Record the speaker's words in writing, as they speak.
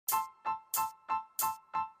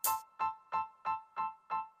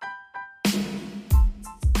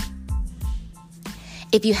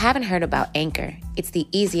If you haven't heard about Anchor, it's the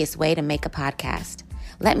easiest way to make a podcast.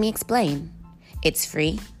 Let me explain. It's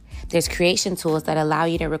free. There's creation tools that allow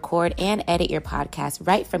you to record and edit your podcast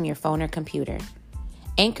right from your phone or computer.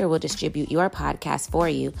 Anchor will distribute your podcast for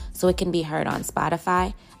you so it can be heard on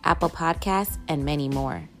Spotify, Apple Podcasts, and many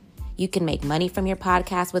more. You can make money from your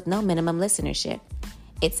podcast with no minimum listenership.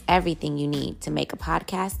 It's everything you need to make a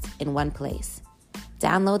podcast in one place.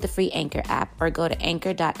 Download the free Anchor app or go to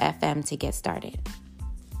anchor.fm to get started.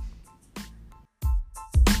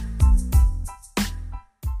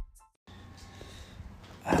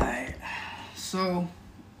 Alright, so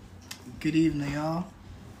good evening, y'all.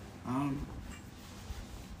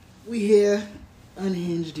 We here,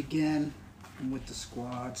 unhinged again. I'm with the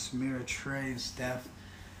squad, Samira, Trey, and Steph.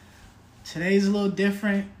 Today's a little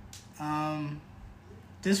different.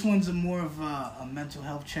 This one's more of a mental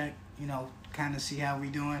health check, kind of see how we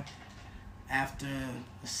doing after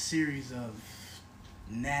a series of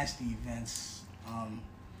nasty events,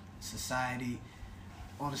 society,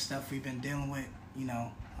 all the stuff we've been dealing with,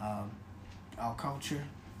 our culture,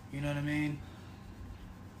 you know what I mean?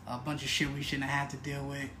 A bunch of shit we shouldn't have to deal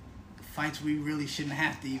with, fights we really shouldn't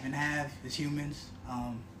have to even have as humans.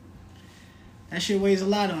 That shit weighs a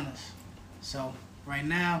lot on us. So right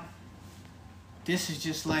now, this is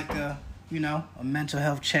just like a mental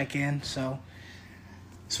health check-in. So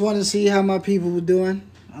just wanted to see how my people were doing.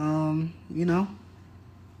 How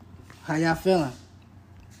y'all feeling?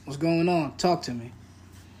 What's going on? Talk to me.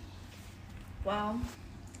 Well,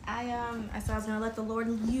 I said I was gonna let the Lord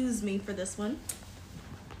use me for this one.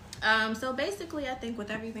 So basically, I think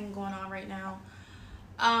with everything going on right now,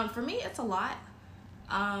 for me, it's a lot.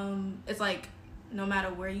 It's like no matter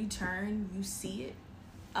where you turn, you see it.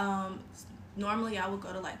 Normally, I would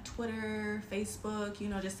go to like Twitter, Facebook,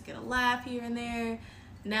 just to get a laugh here and there.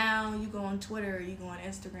 Now you go on Twitter, you go on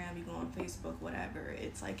Instagram, you go on Facebook, whatever.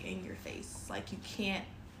 It's like in your face. Like you can't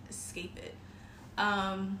escape it.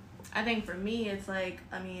 I think for me, it's like,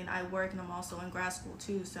 I work and I'm also in grad school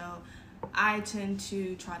too. So I tend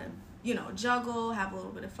to try to, juggle, have a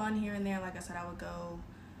little bit of fun here and there. Like I said, I would go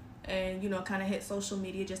and, kind of hit social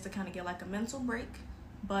media just to kind of get like a mental break.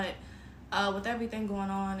 But with everything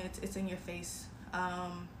going on, it's in your face.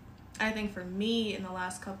 I think for me, in the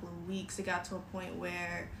last couple of weeks, it got to a point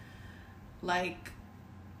where, like,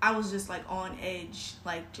 I was just, like, on edge.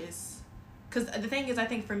 Like, just... Because the thing is, I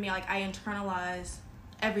think for me, like, I internalize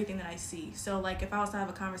everything that I see. So, like, if I was to have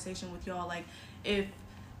a conversation with y'all, like, if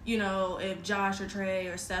Josh or Trey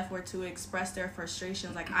or Steph were to express their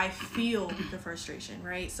frustrations, like, I feel the frustration,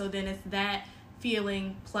 right? So then it's that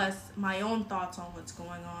feeling plus my own thoughts on what's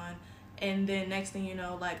going on. And then next thing you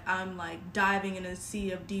know, like, I'm, like, diving in a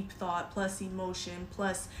sea of deep thought plus emotion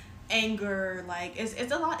plus anger. Like, it's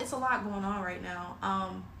a lot going on right now.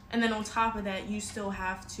 And then on top of that, you still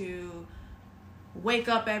have to wake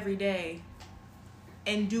up every day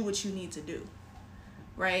and do what you need to do,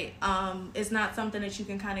 right? It's not something that you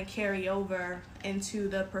can kind of carry over into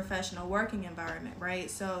the professional working environment,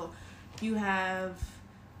 right? So you have,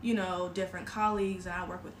 different colleagues, and I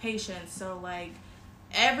work with patients. So, like,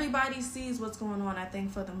 everybody sees what's going on, I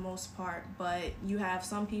think, for the most part. But you have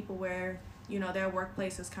some people where, their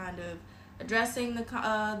workplace is kind of addressing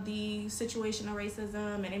the situation of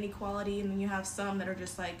racism and inequality. And then you have some that are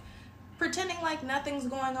just, like, pretending like nothing's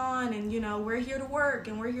going on. And, we're here to work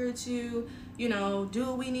and we're here to, do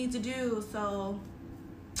what we need to do. So,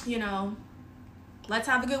 let's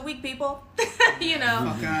have a good week, people. Fuck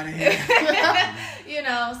out of here. And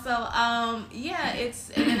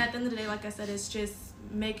then at the end of the day, like I said, it's just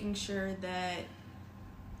making sure that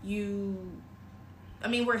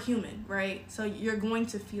we're human, right? So you're going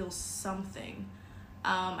to feel something.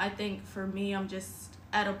 I think for me, I'm just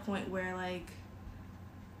at a point where, like,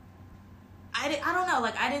 I don't know,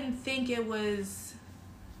 like, I didn't think it was,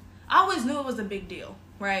 I always knew it was a big deal,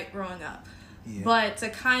 right, growing up. Yeah. But to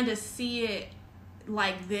kind of see it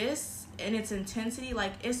like this in its intensity,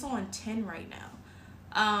 like, it's on 10 right now.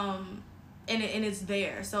 And it's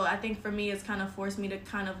there. So I think for me, it's kind of forced me to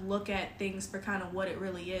kind of look at things for kind of what it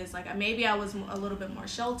really is. Like, maybe I was a little bit more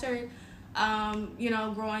sheltered,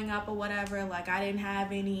 growing up or whatever. Like, I didn't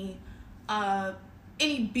have any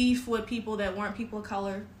beef with people that weren't people of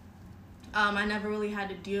color. I never really had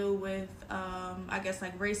to deal with,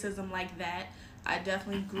 like, racism like that. I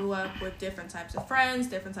definitely grew up with different types of friends,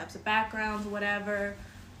 different types of backgrounds, whatever.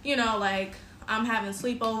 Like, I'm having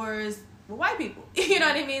sleepovers with white people. You know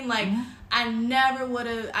what I mean? Like, mm-hmm. I never would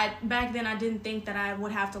have, back then I didn't think that I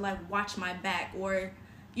would have to, like, watch my back or,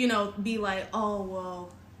 be like, oh,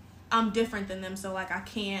 well, I'm different than them, so, like, I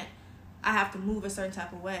have to move a certain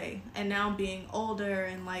type of way. And now being older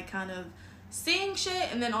and, like, kind of, seeing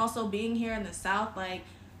shit and then also being here in the South, like,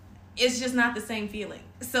 it's just not the same feeling.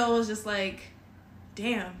 So it was just like,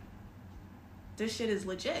 damn, this shit is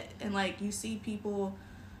legit. And like, you see people,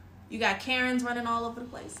 you got Karens running all over the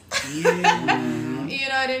place. Yeah. You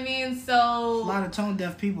know what I mean? So a lot of tone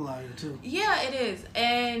deaf people out here too. Yeah, it is.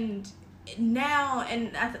 And now,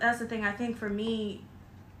 and that's the thing, I think for me,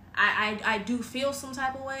 I do feel some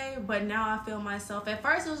type of way, but now I feel myself. At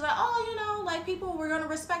first it was like, oh, you know, like people, we're going to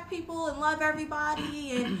respect people and love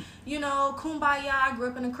everybody and, you know, kumbaya. I grew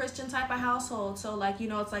up in a Christian type of household. So like, you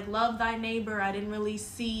know, it's like love thy neighbor. I didn't really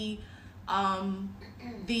see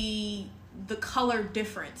the color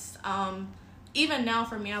difference. Even now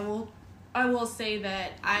for me, I will say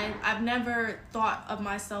that I've never thought of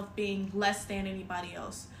myself being less than anybody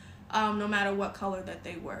else, no matter what color that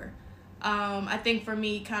they were. I think for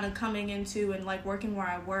me, kind of coming into and like working where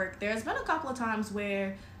I work, there's been a couple of times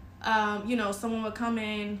where, you know, someone would come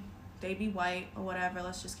in, they be white or whatever,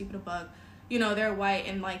 let's just keep it a buck. You know, they're white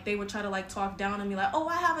and like they would try to like talk down on me like, oh,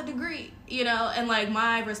 I have a degree, you know, and like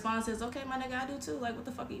my response is, okay, my nigga, I do too. Like, what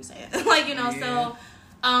the fuck are you saying? Like, you know, so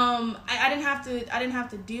I didn't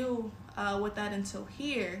have to deal with that until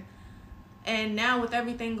here. And now with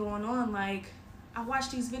everything going on, like, I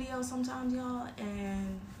watch these videos sometimes, y'all,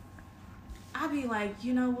 and I be like,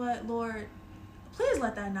 you know what, Lord, please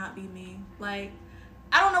let that not be me. Like,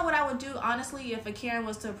 I don't know what I would do, honestly, if a Karen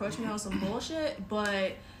was to approach me on some bullshit,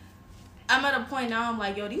 but I'm at a point now, I'm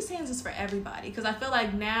like, yo, these hands is for everybody. Because I feel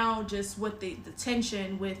like now, just with the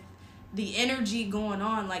tension, with the energy going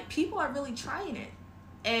on, like, people are really trying it.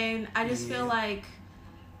 And I just feel like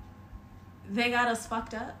they got us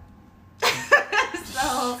fucked up.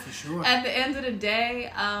 So, for sure. At the end of the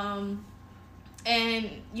day, and,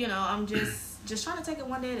 you know, I'm just trying to take it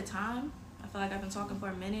one day at a time. I feel like I've been talking for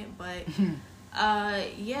a minute, but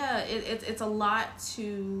yeah, it's a lot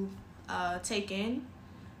to take in.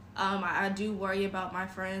 I do worry about my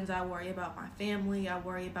friends. I worry about my family. I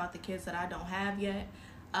worry about the kids that I don't have yet.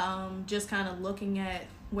 Just kind of looking at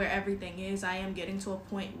where everything is, I am getting to a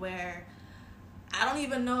point where I don't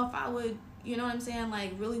even know if I would, you know what I'm saying,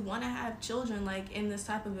 like, really want to have children, like, in this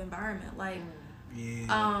type of environment. Like,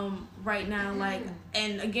 right now, like,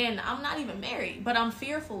 and again, I'm not even married, but I'm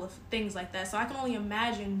fearful of things like that. So I can only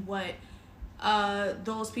imagine what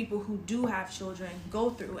those people who do have children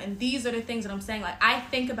go through. And these are the things that I'm saying. Like, I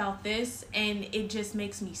think about this and it just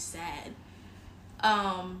makes me sad.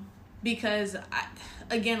 Because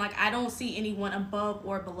I don't see anyone above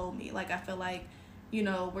or below me. Like, I feel like, you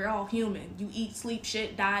know, we're all human. You eat, sleep,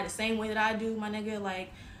 shit, die the same way that I do, my nigga.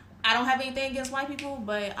 Like, I don't have anything against white people,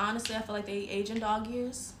 but honestly, I feel like they age in dog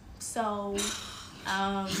years. So,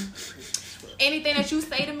 anything that you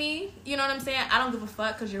say to me, you know what I'm saying? I don't give a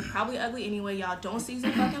fuck, because you're probably ugly anyway. Y'all don't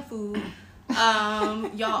season fucking food.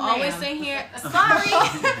 Y'all always sit here. Sorry.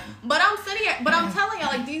 But I'm sitting here. But I'm telling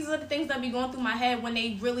y'all, like, these are the things that be going through my head when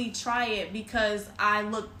they really try it, because I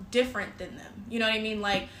look different than them. You know what I mean?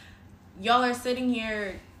 Like, y'all are sitting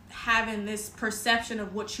here having this perception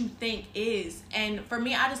of what you think is. And for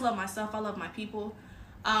me, I just love myself. I love my people.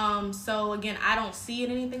 So again, I don't see it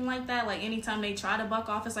anything like that. Like, anytime they try to buck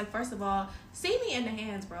off, it's like, first of all, see me in the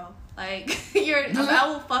hands, bro. Like, I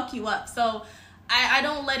will fuck you up. So I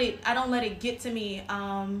don't let it get to me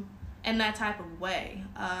in that type of way.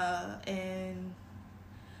 And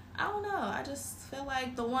I don't know. I just feel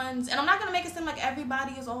like the ones, and I'm not gonna make it seem like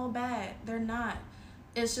everybody is all bad. They're not.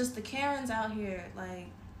 It's just the Karens out here, like,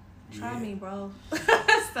 try me, bro.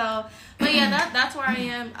 So, but yeah, that's where I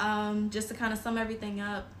am. Just to kind of sum everything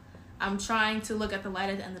up, I'm trying to look at the light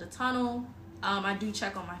at the end of the tunnel. I do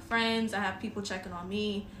check on my friends. I have people checking on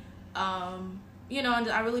me. You know, and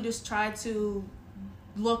I really just try to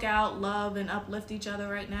look out, love, and uplift each other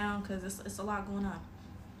right now, because it's a lot going on.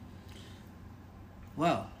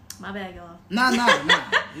 Well, my bad, y'all. Nah.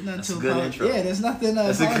 There's nothing to apologize. Yeah, there's nothing to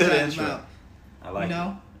apologize about. I like it. You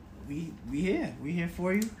know, we here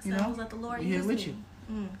for you. You know, let the Lord we here with you.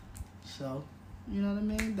 Mm. So, you know what I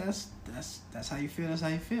mean? That's how you feel. That's how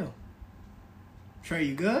you feel. Trey,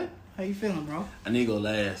 you good? How you feeling, bro? I need to go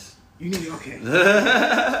last. You need to, okay.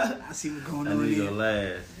 I see what's going on. I need to go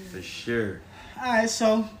last for sure. All right,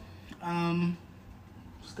 so,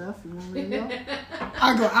 Steph, you want me to go?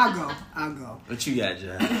 I'll go. What you got,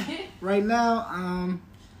 John? Right now,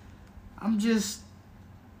 I'm just,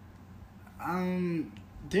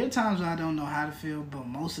 there are times when I don't know how to feel, but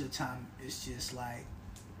most of the time it's just like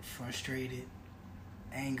frustrated,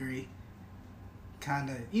 angry, kind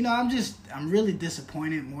of, you know, I'm really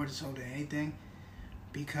disappointed more so than anything,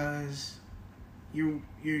 because you're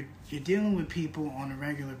dealing with people on a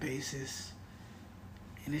regular basis,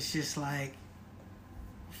 and it's just like,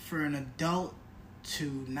 for an adult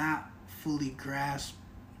to not fully grasp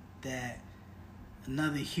that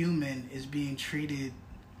another human is being treated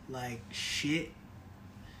like shit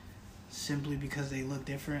simply because they look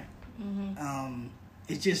different,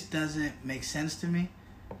 it just doesn't make sense to me.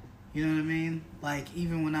 You know what I mean? Like,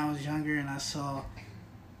 even when I was younger and I saw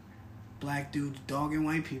black dudes dogging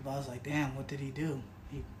white people, I was like, damn, what did he do?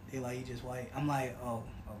 He just white. I'm like, oh,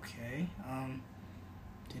 okay.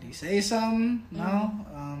 Did he say something?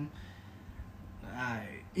 No.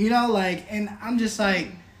 Alright. You know, like, and I'm just like,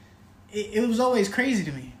 it was always crazy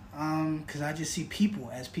to me. Because I just see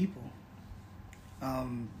people as people.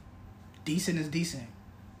 Decent is decent.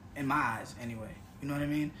 In my eyes, anyway. You know what I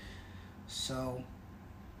mean? So,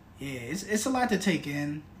 yeah, it's a lot to take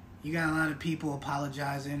in. You got a lot of people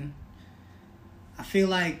apologizing. I feel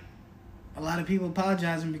like a lot of people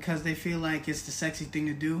apologizing because they feel like it's the sexy thing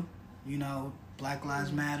to do. You know, Black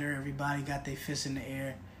Lives Matter, everybody got their fists in the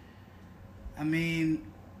air. I mean,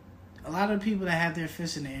 a lot of the people that have their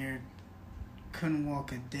fists in the air couldn't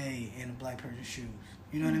walk a day in a black person's shoes.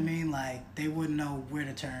 You know what I mean? Like, they wouldn't know where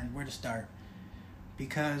to turn, where to start.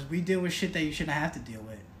 Because we deal with shit that you shouldn't have to deal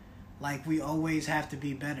with. Like, we always have to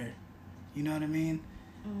be better. You know what I mean?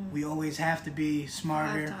 We always have to be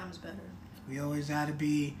smarter. 5 times better. We always got to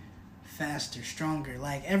be faster, stronger.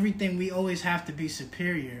 Like, everything, we always have to be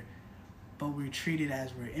superior, but we're treated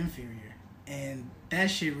as we're inferior. And that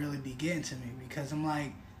shit really be getting to me because I'm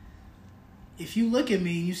like, if you look at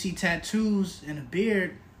me and you see tattoos and a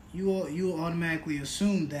beard, you automatically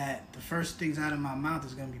assume that the first things out of my mouth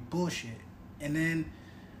is going to be bullshit. And then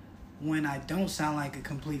when I don't sound like a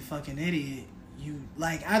complete fucking idiot,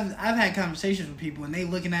 I've had conversations with people and they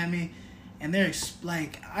looking at me and they're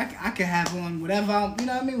like, I could have on whatever, you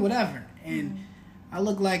know what I mean? Whatever. And I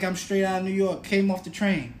look like I'm straight out of New York, came off the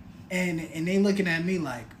train. And they looking at me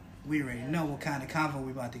like, we already know what kind of convo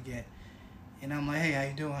we about to get. And I'm like, hey, how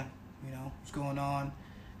you doing? You know, what's going on?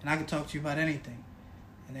 And I can talk to you about anything.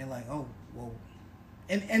 And they're like, oh, whoa.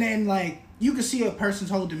 And then, like, you can see a person's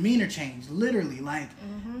whole demeanor change, literally. Like,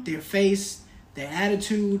 their face, their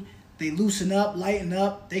attitude, they loosen up, lighten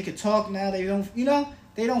up. They can talk now. They don't, you know,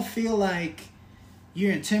 they don't feel like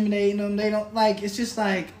you're intimidating them. They don't, like, it's just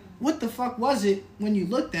like, what the fuck was it when you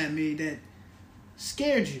looked at me that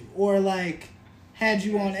scared you or, like, had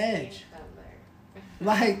you on edge?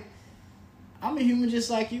 Like, I'm a human just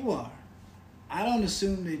like you are. I don't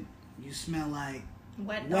assume that you smell like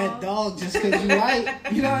wet dog just because you white.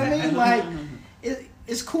 You know what I mean? Like,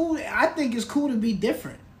 it's cool. I think it's cool to be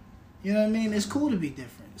different. You know what I mean? It's cool to be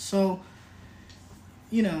different. So,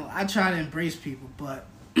 you know, I try to embrace people, but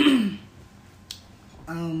more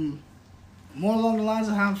along the lines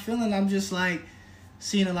of how I'm feeling, I'm just like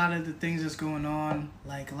seeing a lot of the things that's going on.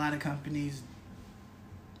 Like, a lot of companies,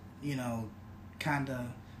 you know, kind of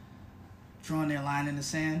drawing their line in the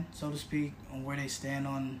sand, so to speak, on where they stand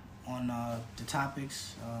on the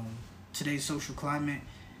topics, today's social climate.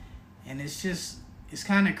 And it's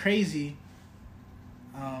kind of crazy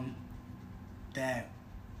that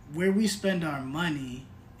where we spend our money,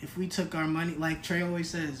 if we took our money, like Trey always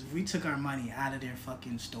says, if we took our money out of their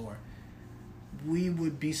fucking store, we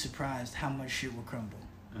would be surprised how much shit would crumble.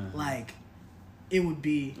 Like, it would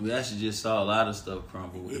be... We actually just saw a lot of stuff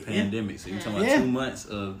crumble with the pandemic. So you're talking about 2 months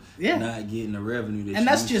of not getting the revenue that and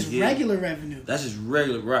that's just regular revenue. That's just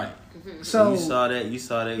regular, right. So you saw that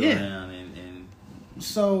go down. And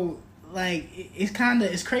so, like,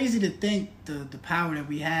 it's crazy to think the power that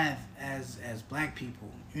we have as black people.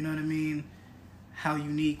 You know what I mean? How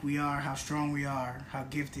unique we are, how strong we are, how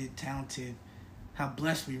gifted, talented, how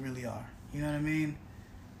blessed we really are. You know what I mean?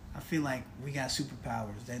 I feel like we got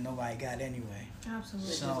superpowers that nobody got anyway. Absolutely.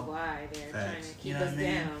 Which is why they're trying to keep us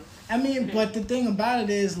down. I mean, but the thing about it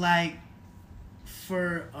is, like,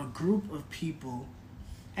 for a group of people,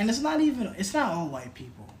 and it's not all white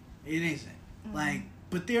people. It isn't. Like,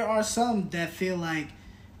 but there are some that feel like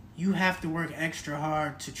you have to work extra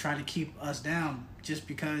hard to try to keep us down just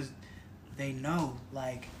because they know,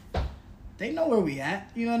 like, they know where we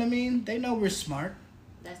at. You know what I mean? They know we're smart.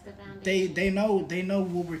 That's the foundation. They know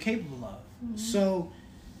what we're capable of. So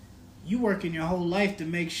you working your whole life to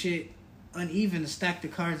make shit uneven, to stack the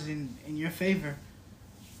cards in your favor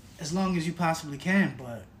as long as you possibly can.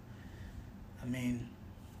 But I mean,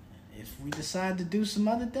 if we decide to do some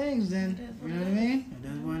other things, then you know what I mean? It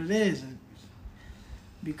is what it is. It'd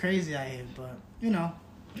be crazy out here, but you know,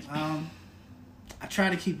 I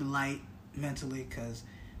try to keep it light mentally, because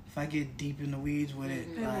if I get deep in the weeds with it,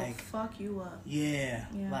 it like, will fuck you up. Yeah.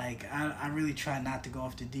 Like, I really try not to go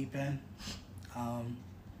off the deep end,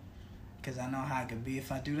 because I know how it could be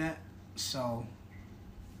if I do that. So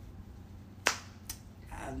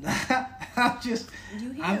I'm just.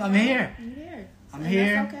 I'm here. You're here. I'm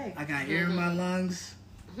here. Okay. I got air in my lungs.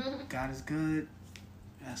 God is good.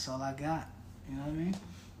 That's all I got. You know what I mean?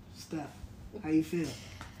 Steph, how you feel?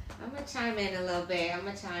 I'm going to chime in a little bit.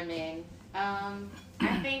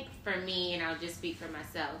 I think for me, and I'll just speak for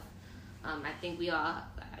myself, I think we all,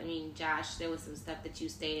 Josh, there was some stuff that you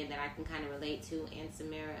stated that I can kind of relate to, and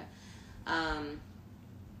Samira.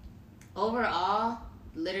 Overall,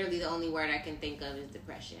 literally the only word I can think of is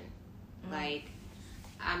depression. Like,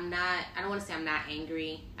 I don't want to say I'm not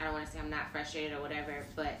angry. I don't want to say I'm not frustrated or whatever,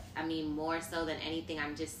 but I mean, more so than anything,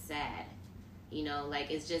 I'm just sad. You know,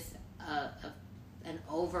 like, it's just an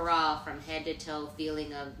overall from head to toe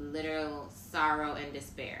feeling of literal sorrow and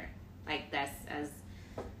despair. Like, that's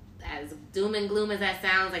as doom and gloom as that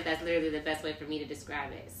sounds, like, that's literally the best way for me to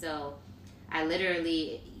describe it. So I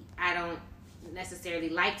don't necessarily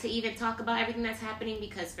like to even talk about everything that's happening,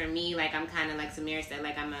 because for me, like, I'm kind of like Samira said,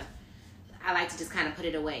 like, I like to just kind of put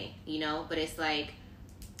it away, you know. But it's like,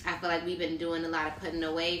 I feel like we've been doing a lot of putting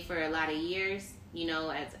away for a lot of years, you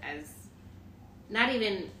know, as not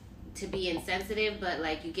even to be insensitive, but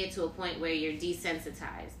like, you get to a point where you're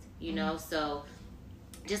desensitized, you know. So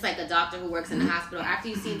just like a doctor who works in the hospital, after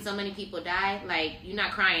you've seen so many people die, like, you're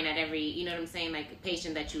not crying at every, you know what I'm saying, like,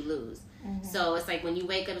 patient that you lose. So it's like, when you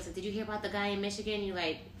wake up and say, did you hear about the guy in Michigan? You're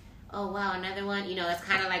like, oh wow, another one. You know, that's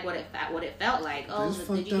kind of like what it felt like. Oh,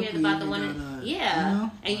 did you hear about the one? Yeah, you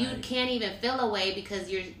know? And you can't even feel away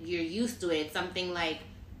because you're used to it. It's something like,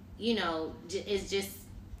 you know, it's just,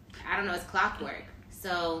 I don't know, it's clockwork.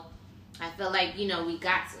 So I feel like, you know,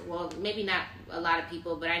 well, maybe not a lot of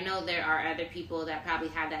people, but I know there are other people that probably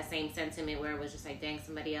have that same sentiment where it was just like, dang,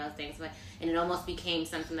 somebody else, and it almost became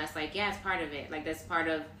something that's like, yeah, it's part of it. Like, that's part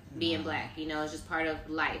of being black, you know, it's just part of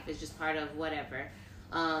life. It's just part of whatever.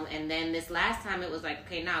 And then this last time it was like,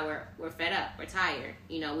 okay, now we're fed up, we're tired,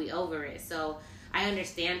 you know, we over it. So I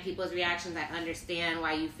understand people's reactions. I understand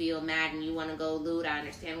why you feel mad and you want to go loot. I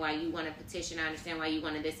understand why you want to petition. I understand why you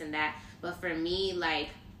want to this and that. But for me, like,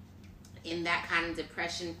 in that kind of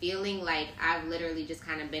depression feeling, like, I've literally just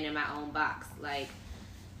kind of been in my own box. Like,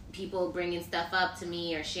 people bringing stuff up to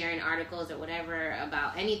me or sharing articles or whatever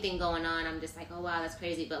about anything going on, I'm just like, oh wow, that's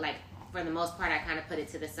crazy. But like, for the most part, I kind of put it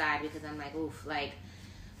to the side, because I'm like, oof, like,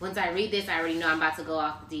 once I read this, I already know I'm about to go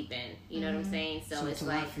off the deep end. You know what I'm saying? So it's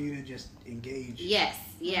like, for you to just engage. Yes,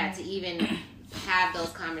 yeah, to even have those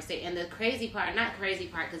conversations. And the crazy part, not crazy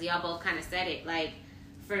part, because y'all both kind of said it. Like,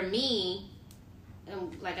 for me,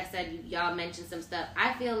 and like I said, y'all mentioned some stuff.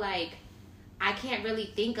 I feel like I can't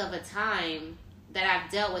really think of a time that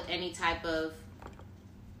I've dealt with any type of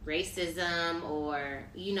racism or,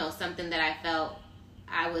 you know, something that I felt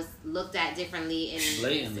I was looked at differently.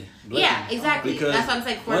 Blatantly. Yeah, exactly. Because that's what I'm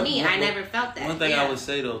saying. For me, I never felt that. One thing I would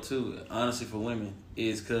say, though, too, honestly, for women,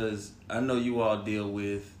 is because I know you all deal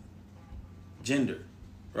with gender,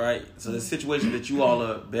 right? So the situation that you all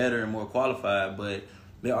are better and more qualified, but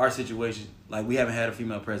there are situations, like, we haven't had a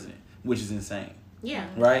female president, which is insane. Yeah.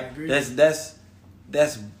 Right?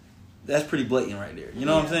 That's pretty blatant right there. You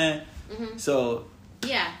know what I'm saying? Mm-hmm. So...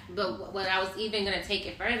 Yeah, but what I was even going to take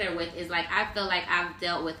it further with is, like, I feel like I've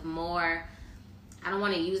dealt with more, I don't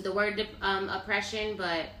want to use the word oppression,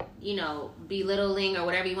 but, you know, belittling or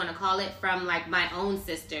whatever you want to call it, from, like, my own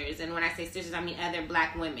sisters. And when I say sisters, I mean other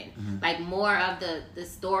black women. Mm-hmm. Like, more of the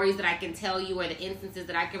stories that I can tell you or the instances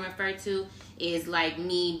that I can refer to is, like,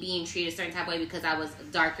 me being treated a certain type of way because I was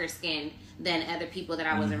darker skinned than other people that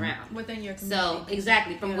I was around. Within your community. So,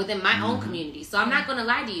 exactly, from within my own community. So, I'm not going to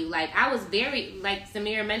lie to you. Like, I was very, like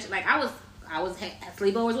Samira mentioned, like, I was at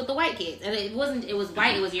sleepovers with the white kids. And it was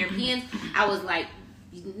white, it was Europeans. I was like,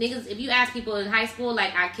 niggas, if you ask people in high school,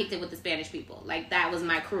 like, I kicked it with the Spanish people. Like, that was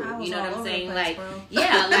my crew. You know what I'm saying? Like,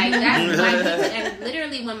 yeah, like, that's my people. And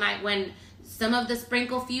literally, when some of the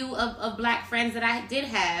sprinkle few of black friends that I did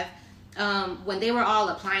have, when they were all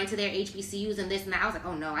applying to their HBCUs and this and that, I was like,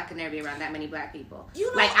 oh no, I could never be around that many black people.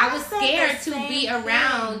 You know, like, I was scared to be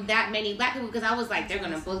around that many black people, because I was like, they're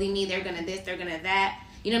gonna bully me, they're gonna this, they're gonna that.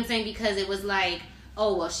 You know what I'm saying? Because it was like,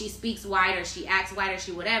 oh, well, she speaks white, or she acts white, or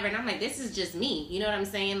she whatever. And I'm like, this is just me. You know what I'm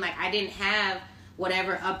saying? Like, I didn't have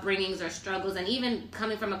whatever upbringings or struggles. And even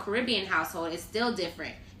coming from a Caribbean household, it's still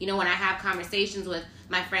different. You know, when I have conversations with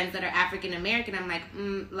my friends that are African American, I'm like,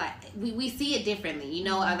 like, we see it differently, you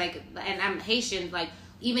know, like, and I'm Haitian, like,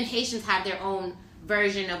 even Haitians have their own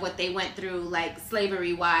version of what they went through, like,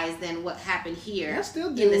 slavery wise, than what happened here. I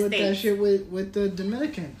still deal with that shit with the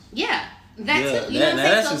Dominicans. Yeah. That too, you know what I'm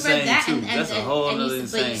saying? So for that, and that's a whole other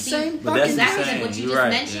insane. Same but fucking exactly what you just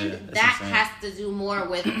mentioned, yeah, that has to do more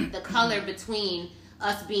with the color between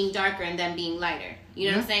us being darker and them being lighter. You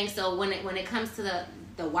know what I'm saying? So when it comes to the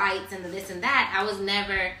the whites and the this and that. I was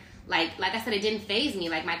never like I said, it didn't faze me.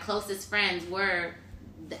 Like my closest friends were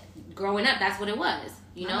growing up. That's what it was,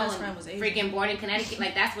 you know. My best friend was Asian. Freaking born in Connecticut.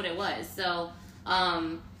 Like that's what it was. So,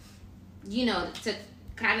 you know, to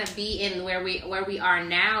kind of be in where we are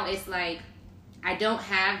now, it's like I don't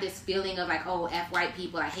have this feeling of like, oh, F white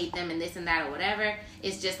people, I hate them and this and that or whatever.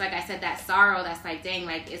 It's just like I said, that sorrow that's like, dang,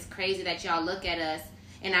 like it's crazy that y'all look at us.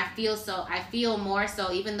 And I feel more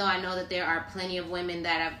so, even though I know that there are plenty of women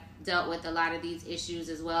that have dealt with a lot of these issues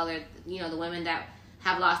as well, or, you know, the women that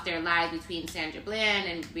have lost their lives between Sandra Bland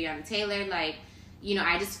and Breonna Taylor, like, you know,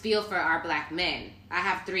 I just feel for our black men. I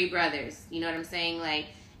have 3 brothers, you know what I'm saying? Like,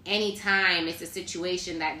 anytime it's a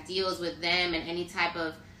situation that deals with them and any type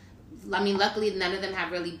of, I mean, luckily none of them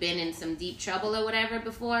have really been in some deep trouble or whatever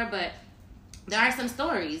before, but there are some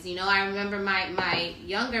stories, you know. I remember my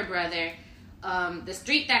younger brother, the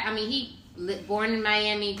street that, I mean, he born in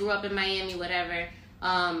Miami, grew up in Miami, whatever,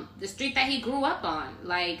 the street that he grew up on,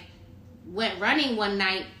 like, went running one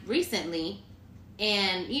night recently,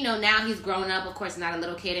 and, you know, now he's grown up, of course, not a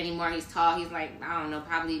little kid anymore, he's tall, he's like, I don't know,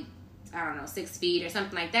 probably, 6 feet or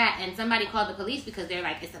something like that, and somebody called the police because they're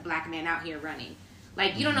like, it's a black man out here running.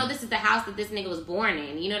 Like, you don't know this is the house that this nigga was born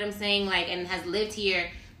in, you know what I'm saying? Like, and has lived here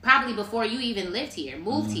probably before you even lived here,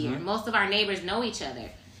 moved here. Most of our neighbors know each other.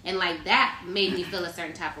 And, like, that made me feel a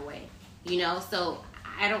certain type of way, you know? So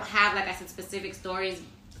I don't have, like I said, specific stories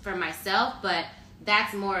for myself, but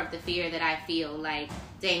that's more of the fear that I feel. Like,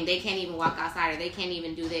 dang, they can't even walk outside or they can't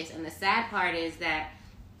even do this. And the sad part is that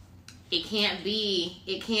it can't be,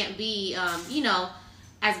 you know,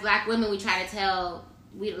 as black women, we try to tell,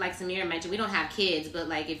 we, like Samira mentioned, we don't have kids, but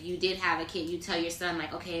like if you did have a kid, you tell your son,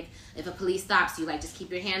 like, okay, if a police stops you, like, just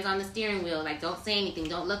keep your hands on the steering wheel, like, don't say anything,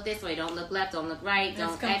 don't look this way, don't look left, don't look right,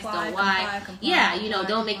 don't X, don't Y. Yeah, you know,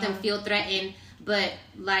 don't make them feel threatened. But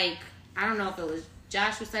like, I don't know if it was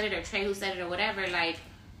Josh who said it or Trey who said it or whatever, like,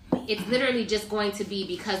 it's literally just going to be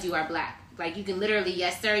because you are black. Like, you can literally,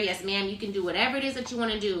 yes sir, yes ma'am, you can do whatever it is that you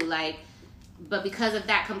want to do, like, but because of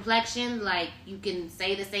that complexion, like, you can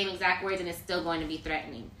say the same exact words and it's still going to be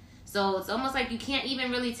threatening. So it's almost like you can't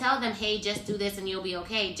even really tell them, hey, just do this and you'll be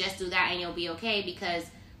okay. Just do that and you'll be okay, because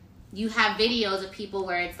you have videos of people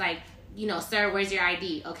where it's like, you know, sir, where's your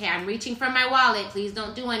ID? Okay, I'm reaching for my wallet. Please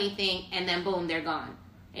don't do anything. And then boom, they're gone.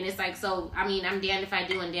 And it's like, so, I mean, I'm damned if I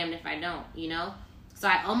do and damned if I don't, you know? So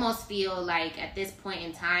I almost feel like at this point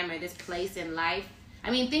in time or this place in life,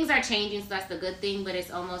 I mean, things are changing, so that's the good thing, but it's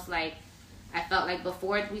almost like, I felt like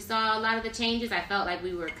before we saw a lot of the changes, I felt like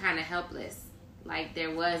we were kind of helpless. Like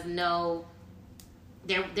there was no,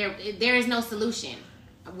 there is no solution.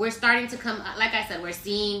 We're starting to come, like I said, we're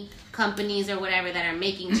seeing companies or whatever that are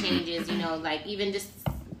making changes, you know, like even just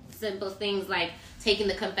simple things like taking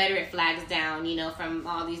the Confederate flags down, you know, from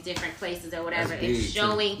all these different places or whatever. It's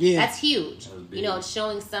showing, that's huge. You know, it's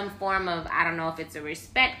showing some form of, I don't know if it's a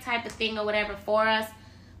respect type of thing or whatever for us,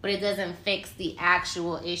 but it doesn't fix the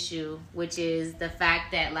actual issue, which is the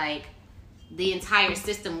fact that, like, the entire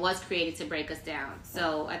system was created to break us down.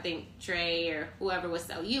 So I think Trey or whoever was,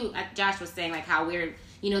 Josh was saying, like, how we're,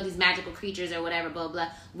 you know, these magical creatures or whatever, blah, blah.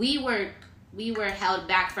 We were held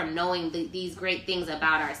back from knowing these great things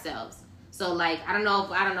about ourselves. So, like, I don't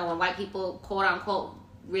know when white people, quote unquote,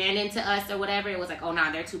 ran into us or whatever, it was like, oh,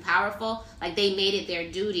 nah, they're too powerful. Like, they made it their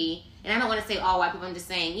duty. And I don't want to say all white people, I'm just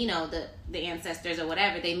saying, you know, the ancestors or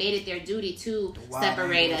whatever, they made it their duty to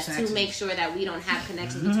separate us, to make sure that we don't have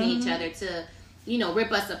connections between each other, to, you know,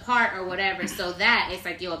 rip us apart or whatever. So that, it's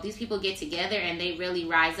like, yo, if these people get together and they really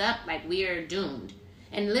rise up, like, we are doomed.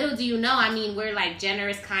 And little do you know, I mean, we're, like,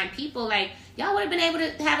 generous, kind people. Like, y'all would have been able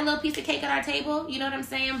to have a little piece of cake at our table, you know what I'm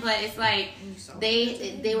saying? But it's like,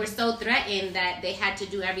 they were so threatened that they had to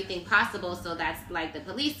do everything possible. So that's, like, the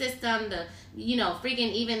police system, the, you know,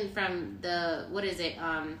 freaking even from the, what is it,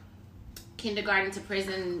 kindergarten to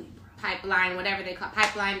prison pipeline, whatever they call,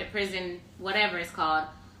 pipeline to prison, whatever it's called,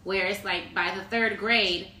 where it's like, by the 3rd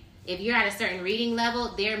grade, if you're at a certain reading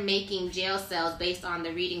level, they're making jail cells based on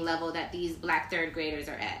the reading level that these black 3rd graders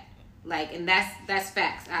are at. Like, and that's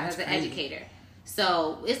facts as an educator.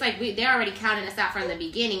 So it's like they're already counting us out from the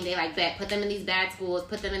beginning. They like, put them in these bad schools,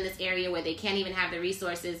 put them in this area where they can't even have the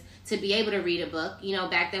resources to be able to read a book. You know,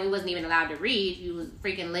 back then we wasn't even allowed to read. You was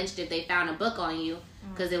freaking lynched if they found a book on you,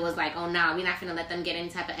 because it was like, oh nah, we're not gonna let them get any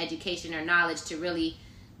type of education or knowledge to really,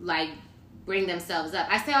 like, bring themselves up.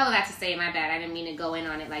 I say all of that to say, my bad, I didn't mean to go in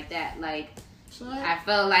on it like that. Like, I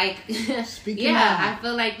feel like, I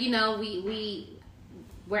feel like, you know,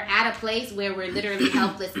 we're at a place where we're literally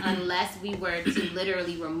helpless unless we were to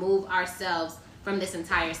literally remove ourselves from this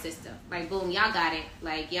entire system. Like, boom, y'all got it.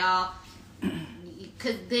 Like, y'all,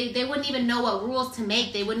 because they wouldn't even know what rules to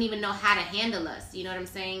make. They wouldn't even know how to handle us. You know what I'm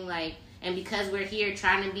saying? Like, and because we're here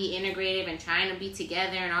trying to be integrative and trying to be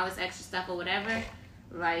together and all this extra stuff or whatever,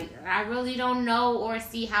 like, I really don't know or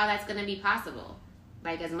see how that's going to be possible.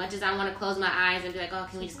 Like, as much as I want to close my eyes and be like, oh,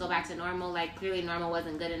 can we just go back to normal? Like, clearly normal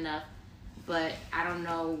wasn't good enough. But I don't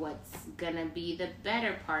know what's going to be the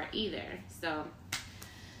better part either. So,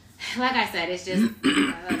 like I said, it's just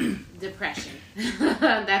depression.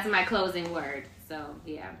 That's my closing word. So,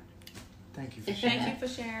 yeah. Thank you for sharing. Thank you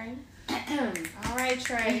for sharing. All right,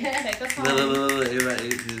 Trey. Take us home.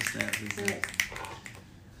 Look.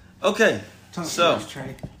 Okay. So,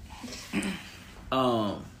 Trey.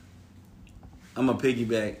 I'm gonna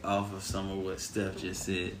piggyback off of some of what Steph just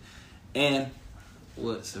said, and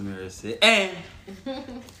what Samira said, and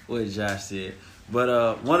what Josh said.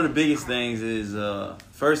 But one of the biggest things is,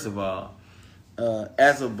 first of all,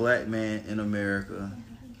 as a black man in America,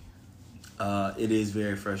 it is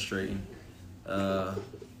very frustrating.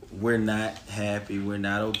 We're not happy. We're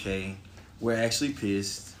not okay. We're actually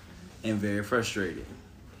pissed and very frustrated.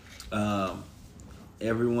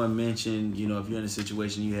 Everyone mentioned, you know, if you're in a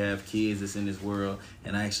situation, you have kids that's in this world,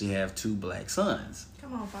 and I actually have 2 black sons.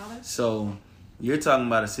 Come on, father. So you're talking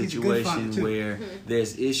about a situation where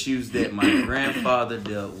there's issues that my grandfather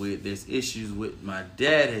dealt with, there's issues with my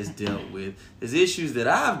dad has dealt with, there's issues that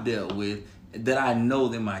I've dealt with that I know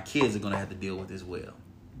that my kids are going to have to deal with as well.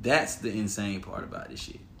 That's the insane part about this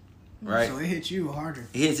shit, right? So it hits you harder.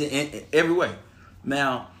 It hits it in every way.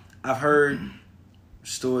 Now, I've heard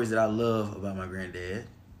stories that I love about my granddad,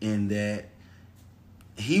 in that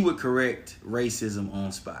he would correct racism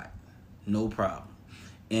on spot, no problem.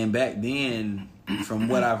 And back then, from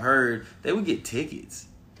what I've heard, they would get tickets,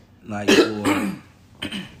 like for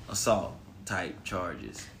assault type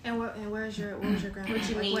charges. And where's your grandpa? What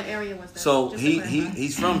you mean? What area was that? So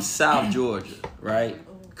he's from South Georgia, right?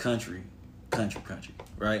 Country,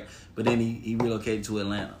 right? But then he relocated to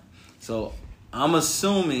Atlanta. So I'm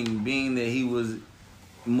assuming, being that he was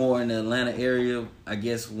more in the Atlanta area, I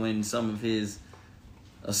guess, when some of his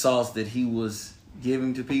assaults that he was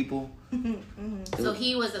giving to people. So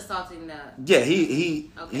he was assaulting the... Yeah,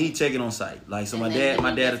 he take it on sight. Like, so and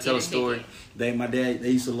my dad would tell a story. Ticket. They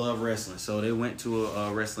used to love wrestling. So they went to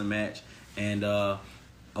a wrestling match, and a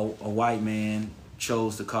white man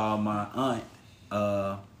chose to call my aunt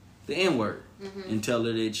the N-word and tell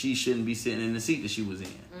her that she shouldn't be sitting in the seat that she was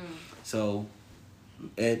in. So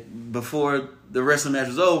before the wrestling match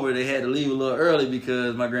was over, they had to leave a little early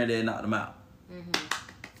because my granddad knocked him out.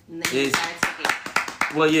 And then he got a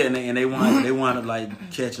ticket. Well, yeah, and they wanted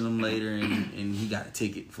like catching him later, and he got a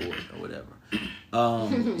ticket for it or whatever.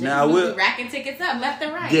 Now I will racking tickets up left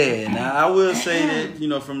and right. Yeah, now I will say that, you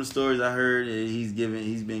know, from the stories I heard, he's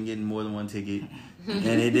been getting more than one ticket, and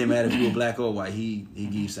it didn't matter if you were black or white. He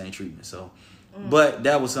gave you same treatment. So, but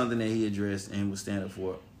that was something that he addressed and would stand up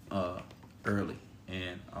for early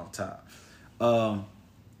and off top.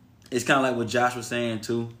 It's kind of like what Josh was saying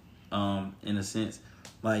too, in a sense.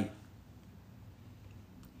 Like,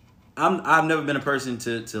 I've never been a person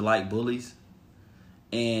to like bullies,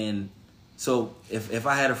 and so if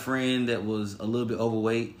I had a friend that was a little bit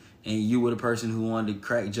overweight and you were the person who wanted to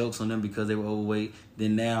crack jokes on them because they were overweight,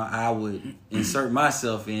 then now I would insert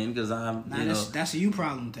myself in because that's a you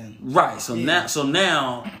problem then. Right. So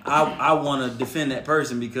now I want to defend that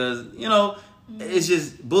person because, you know, it's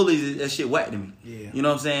just bullies. That shit whack to me. Yeah. You know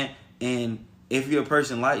what I'm saying? And if you're a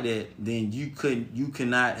person like that, then you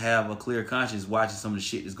cannot have a clear conscience watching some of the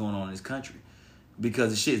shit that's going on in this country,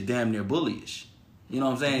 because the shit's damn near bullyish. You know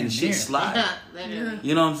what I'm saying? The shit's sliding.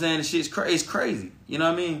 You know what I'm saying? The shit's it's crazy. You know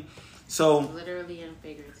what I mean? So literally and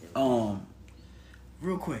figuratively.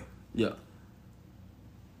 Real quick. Yeah.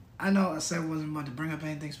 I know I said I wasn't about to bring up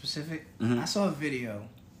anything specific. I saw a video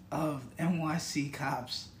of NYC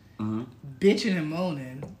cops bitching and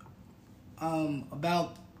moaning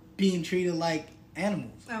about being treated like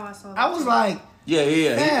animals. Oh, I saw that. I was like, yeah.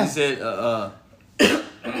 He said,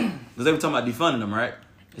 because they were talking about defunding them, right?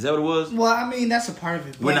 Is that what it was? Well, I mean, that's a part of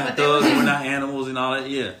it. We're not thugs, we're not animals and all that,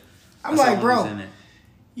 yeah. I'm like, bro,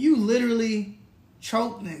 you literally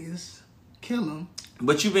choke niggas, kill them.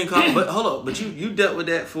 But you've been caught, but hold up, but you dealt with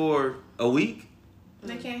that for a week?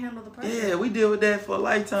 They can't handle the pressure. Yeah, we deal with that for a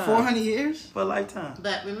lifetime. 400 years? For a lifetime.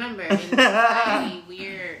 But remember, in society,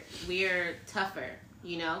 we're tougher,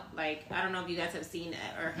 you know? Like, I don't know if you guys have seen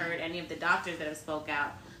or heard any of the doctors that have spoke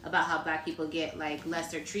out about how black people get like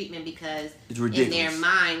lesser treatment because in their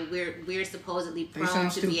mind we're supposedly prone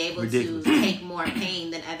to be able to take more pain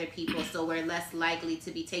than other people, so we're less likely to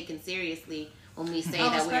be taken seriously when we say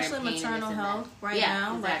that we're in especially pain maternal and this and health that. right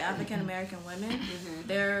now, like African American women,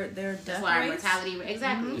 their death That's why our rates, mortality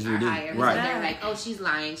exactly are higher. Right. So they're like, oh, she's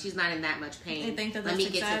lying. She's not in that much pain. They think that Let me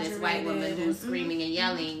get to this white woman exaggerated who's screaming and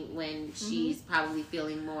yelling when she's probably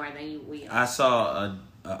feeling more than we are. I saw an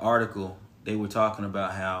article. They were talking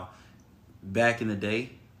about how back in the day,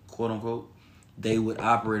 quote unquote, they would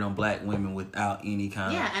operate on black women without any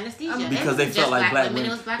kind of anesthesia because they felt like black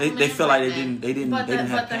women. They felt like they didn't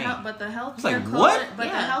have pain. But the healthcare like, code, what? the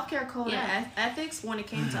healthcare code of ethics when it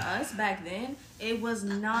came to us back then, it was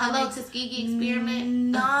not. Hello, Tuskegee experiment,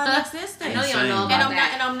 non-existent. I know y'all know about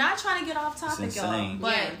that. And I'm not trying to get off topic, y'all,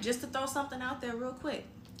 but Yeah. just to throw something out there real quick.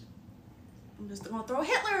 I'm just gonna throw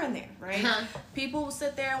Hitler in there, right? People will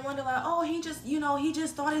sit there and wonder like, oh, he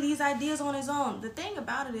just thought of these ideas on his own. The thing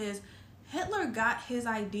about it is, Hitler got his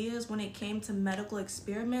ideas when it came to medical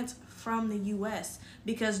experiments from the U.S.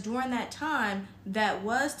 because during that time, that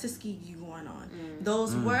was Tuskegee going on.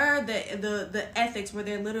 Those were the ethics where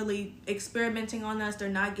they're literally experimenting on us. They're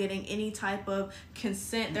not getting any type of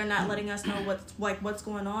consent. They're not letting us know what's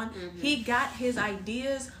going on. He got his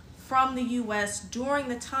ideas from the U.S. during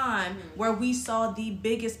the time where we saw the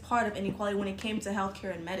biggest part of inequality when it came to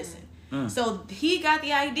healthcare and medicine. So he got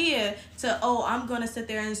the idea to, I'm going to sit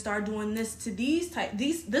there and start doing this to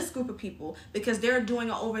this group of people because they're doing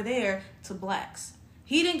it over there to blacks.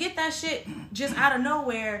 He didn't get that shit just out of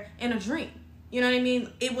nowhere in a dream. You know what I mean?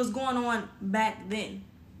 It was going on back then.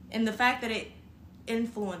 And the fact that it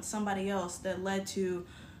influenced somebody else that led to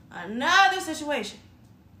another situation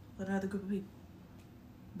with another group of people.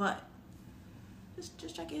 But just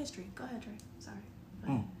check your history. Go ahead, Trey.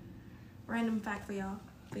 Sorry. Random fact for y'all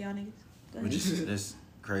niggas. Go ahead. That's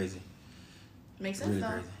crazy. Makes sense, Really though.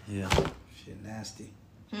 crazy. Yeah. Shit nasty.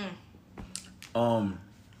 What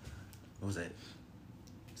was that?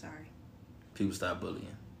 Sorry. People stop bullying.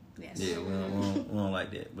 Yes. Yeah, we don't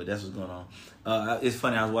like that, but that's what's going on. It's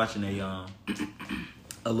funny. I was watching a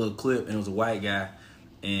little clip, and it was a white guy,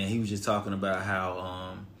 and he was just talking about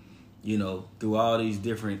how through all these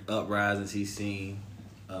different uprisings he's seen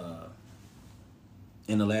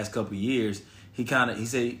in the last couple of years, he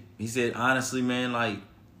said honestly, man, like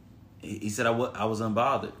he said I was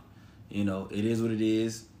unbothered. It is what it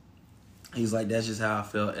is. He's like, that's just how I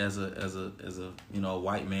felt as a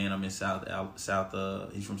white man. I'm in South.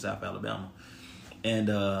 He's from South Alabama,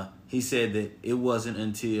 and he said that it wasn't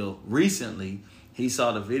until recently he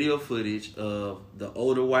saw the video footage of the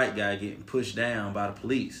older white guy getting pushed down by the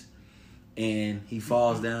police, and he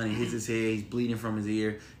falls down and hits his head. He's bleeding from his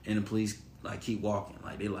ear, and the police keep walking,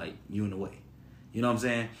 they you in the way. You know what I'm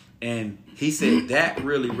saying? And he said that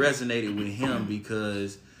really resonated with him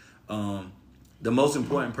because the most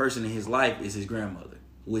important person in his life is his grandmother,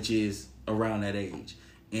 which is around that age.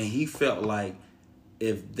 And he felt like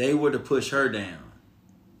if they were to push her down,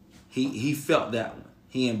 he felt that one.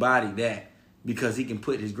 He embodied that because he can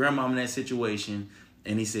put his grandma in that situation.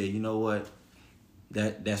 And he said, you know what?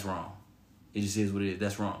 That's wrong. It just is what it is.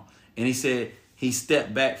 That's wrong. And he said he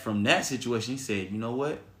stepped back from that situation. He said, you know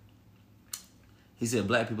what? He said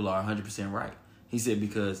black people are 100% right. He said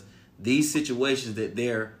because these situations that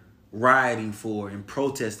they're rioting for and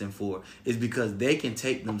protesting for is because they can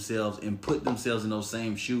take themselves and put themselves in those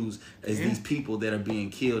same shoes as these people that are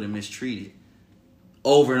being killed and mistreated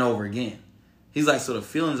over and over again. He's like, so the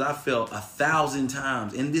feelings I felt 1,000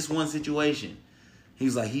 times in this one situation,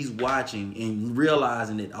 he's like, he's watching and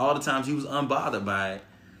realizing that all the times he was unbothered by it,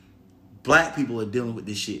 black people are dealing with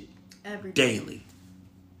this shit every day. daily.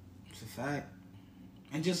 It's a fact.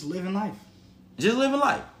 And just living life. Just living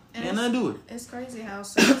life. And nothing to do with it. It's crazy how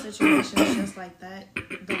certain situations just like that,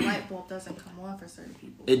 the light bulb doesn't come on for certain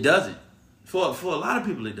people. It doesn't. For a lot of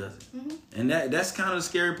people, it doesn't. And that's kind of the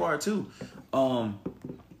scary part too.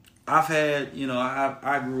 I've had,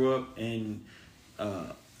 I grew up in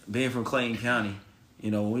being from Clayton County.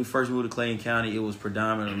 When we first moved to Clayton County, it was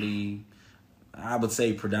predominantly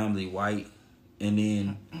white, and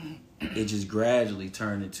then it just gradually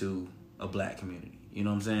turned into a black community. You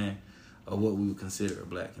know what I'm saying? Or what we would consider a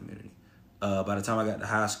black community. By the time I got to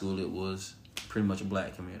high school, it was pretty much a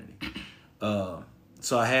black community.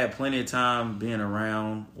 So I had plenty of time being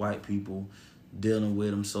around white people, dealing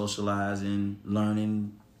with them, socializing,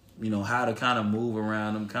 learning, how to kind of move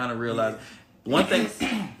around them, kind of realize one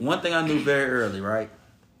thing I knew very early, right?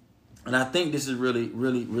 And I think this is really,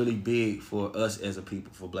 really, really big for us as a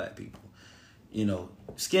people, for black people.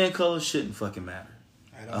 Skin color shouldn't fucking matter.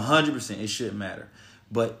 100%, it shouldn't matter.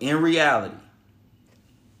 But in reality,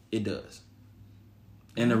 it does.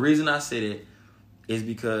 And the reason I said it is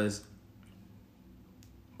because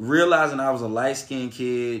realizing I was a light-skinned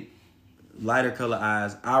kid, lighter color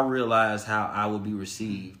eyes, I realized how I would be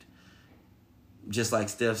received, just like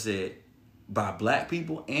Steph said, by black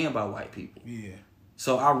people and by white people. Yeah.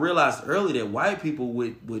 So I realized early that white people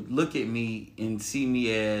would look at me and see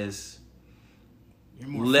me as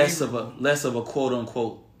less of a quote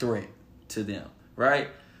unquote threat to them, right?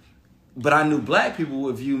 But I knew black people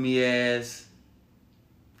would view me as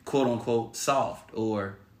quote unquote soft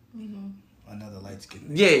or another light skin.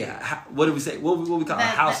 Yeah, what do we say? What we call a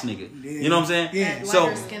house nigga? Yeah. You know what I'm saying? Yeah. So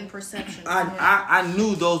Lighter skin perception. I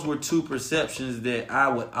knew those were two perceptions that I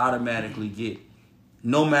would automatically get,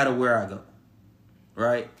 no matter where I go.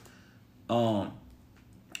 Right?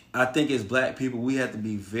 I think as black people, we have to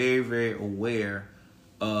be very, very aware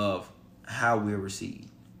of how we're received.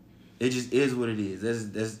 It just is what it is.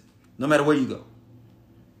 That's no matter where you go.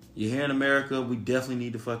 You're here in America, we definitely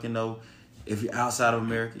need to fucking know. If you're outside of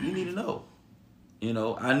America, you need to know. You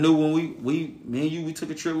know, I knew when me and you, we took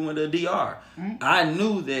a trip, we went to DR. Mm-hmm. I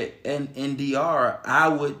knew that in DR, I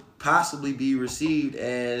would possibly be received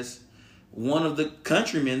as one of the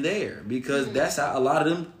countrymen there because that's how a lot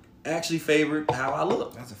of them actually favored how I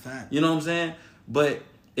look. That's a fact. You know what I'm saying? But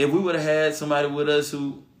if we would have had somebody with us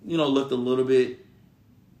who, you know, looked a little bit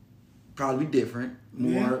probably different,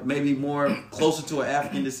 maybe more closer to an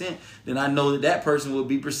African descent, then I know that person would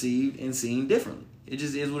be perceived and seen differently. It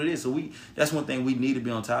just is what it is. So that's one thing we need to be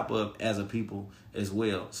on top of as a people as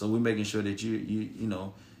well. So we're making sure that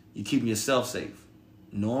you keeping yourself safe,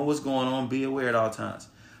 knowing what's going on, be aware at all times.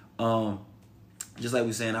 Just like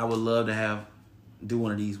we're saying, I would love to do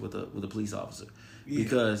one of these with a police officer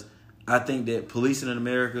because I think that policing in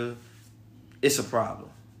America, it's a problem.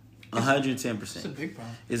 110%. It's a big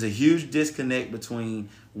problem. There's a huge disconnect between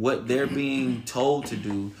what they're being told to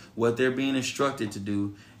do, what they're being instructed to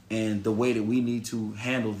do, and the way that we need to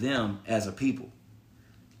handle them as a people.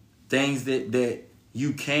 Things that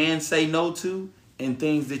you can say no to, and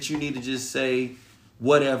things that you need to just say,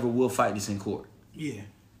 whatever, we'll fight this in court. Yeah.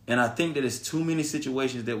 And I think that it's too many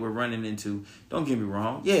situations that we're running into. Don't get me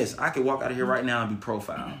wrong. Yes, I could walk out of here right now and be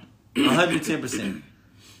profiled. 110%.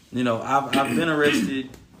 You know, I've been arrested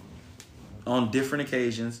on different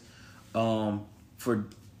occasions for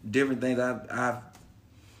different things.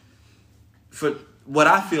 For what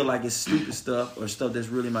I feel like is stupid stuff or stuff that's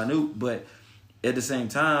really minute, but at the same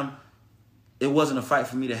time, it wasn't a fight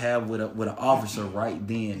for me to have with an officer right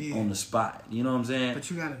then on the spot. You know what I'm saying? But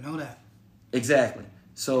you got to know that. Exactly.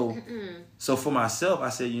 So for myself, I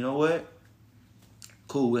said, you know what?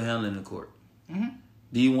 Cool, we're handling the court. Mm-hmm.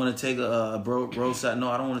 Do you want to take a roadside? No,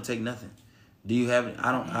 I don't want to take nothing. Do you have?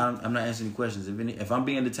 I'm not answering any questions. If I'm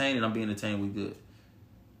being detained and I'm being detained, we good.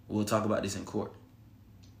 We'll talk about this in court.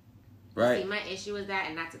 Right. See, my issue is that,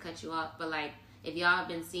 and not to cut you off, but like if y'all have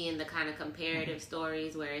been seeing the kind of comparative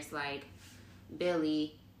stories where it's like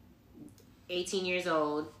Billy, 18 years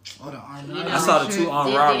old. Oh, the armed robbery. I saw the 2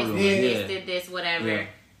 armed robberies. Did this, whatever. Yeah.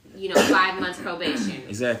 You know, 5 months probation.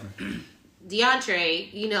 Exactly. DeAndre,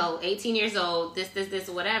 18 years old, this,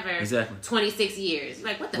 whatever. Exactly. 26 years.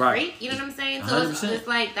 Like, what the freak? You know what I'm saying? So it's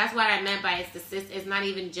like, that's what I meant by it's not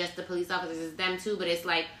even just the police officers, it's them too, but it's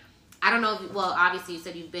like, I don't know if, well, obviously you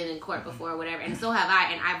said you've been in court before or whatever, and so have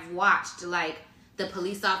I, and I've watched, like, the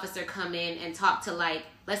police officer come in and talk to, like,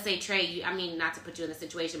 let's say, Trey, not to put you in the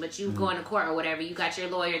situation, but you go into court or whatever, you got your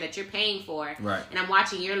lawyer that you're paying for, right? And I'm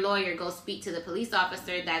watching your lawyer go speak to the police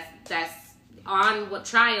officer that's on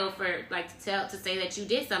trial for, like, to say that you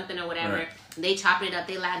did something or whatever. Right. They chopping it up.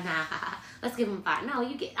 They like, nah, let's give him 5. No,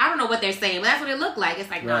 I don't know what they're saying, but that's what it looked like.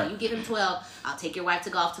 It's like, no, you give him 12. I'll take your wife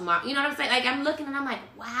to golf tomorrow. You know what I'm saying? Like, I'm looking and I'm like,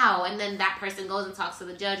 wow. And then that person goes and talks to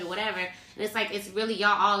the judge or whatever. And it's like, it's really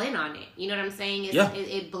y'all all in on it. You know what I'm saying?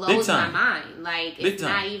 It blows my mind. Like, it's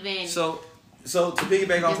not even. So to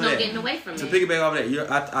piggyback off of that. There's no getting away from it. To piggyback off of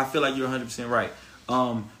that, I feel like you're 100% right.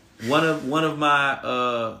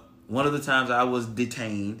 One of the times I was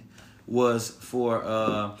detained was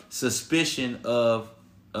for suspicion of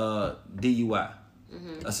DUI.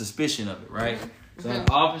 Mm-hmm. A suspicion of it, right? Mm-hmm. So an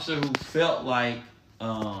officer who felt like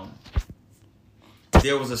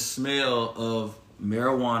there was a smell of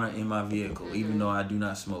marijuana in my vehicle, even though I do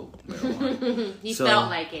not smoke marijuana. He felt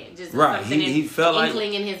like it. Just right. He felt like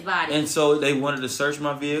inkling in his body. And so they wanted to search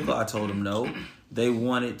my vehicle. I told them no. They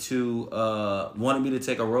wanted me to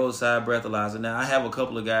take a roadside breathalyzer. Now I have a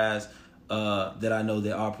couple of guys that I know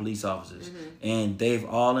that are police officers, and they've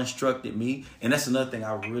all instructed me. And that's another thing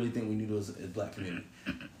I really think we need to do as black community.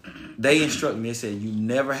 They instructed me. They said you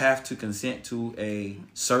never have to consent to a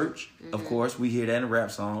search. Of course, we hear that in a rap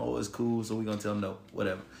song. Oh, it's cool, so we're gonna tell them no.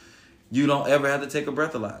 Whatever. You don't ever have to take a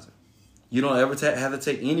breathalyzer. You don't ever have to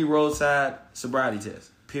take any roadside sobriety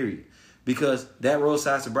test. Period. Because that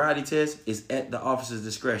roadside sobriety test is at the officer's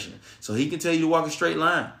discretion. So he can tell you to walk a straight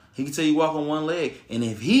line. He can tell you walk on one leg. And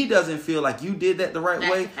if he doesn't feel like you did that the right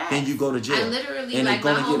way, then you go to jail. I literally, and like,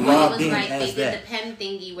 my whole point was like, they did the pen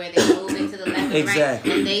thingy where they move into the left and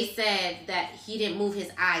exactly. right. And they said that he didn't move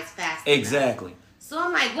his eyes fast enough. Exactly. So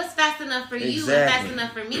I'm like, what's fast enough for you Exactly. and fast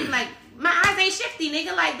enough for me? Like, my eyes ain't shifty,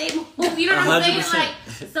 nigga. Like, they move. You know what I'm saying? Like,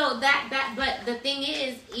 so but the thing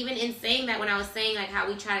is, even in saying that, when I was saying, like, how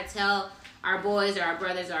we try to tell our boys or our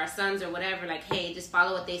brothers or our sons or whatever, like, hey, just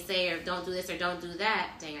follow what they say or don't do this or don't do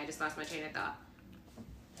that. Dang, I just lost my train of thought.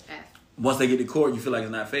 F. Once they get to court, you feel like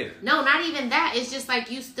it's not fair. No, not even that. It's just like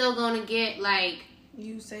you still gonna get, like,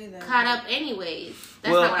 you say that caught up anyways.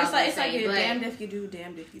 That's well, not what I was it's like saying, you're damned if you do,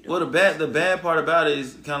 damned if you don't. Well, the bad part about it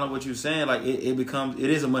is kind of what you're saying. Like, it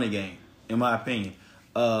is a money game, in my opinion.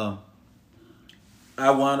 I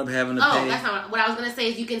wound up having to pay. That's not what I was gonna say.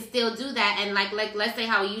 Is you can still do that, and like let's say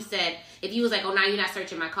how you said, if you was like, oh, now you're not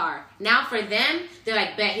searching my car. Now for them, they're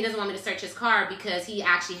like, bet he doesn't want me to search his car because he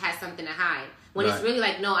actually has something to hide. When it's really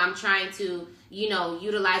like, no, I'm trying to,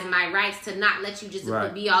 utilize my rights to not let you just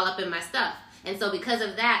be all up in my stuff. And so because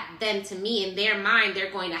of that, then to me, in their mind,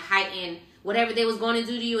 they're going to heighten whatever they was going to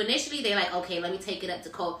do to you initially. They're like, okay, let me take it up to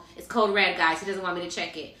code. It's code red, guys. He doesn't want me to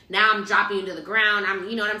check it. Now I'm dropping you to the ground.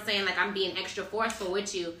 You know what I'm saying? Like, I'm being extra forceful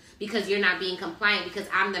with you because you're not being compliant because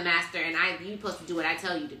I'm the master and you're supposed to do what I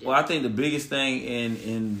tell you to do. Well, I think the biggest thing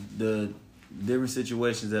in the different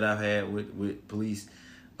situations that I've had with police,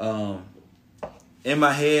 in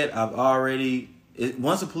my head, I've already,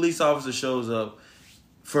 once a police officer shows up,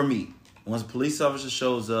 for me, once a police officer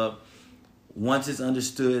shows up, once it's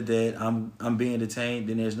understood that I'm being detained,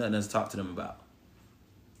 then there's nothing else to talk to them about.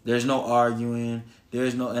 There's no arguing.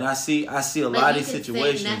 There's no, and I see a lot of these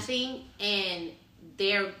situations. Say nothing, and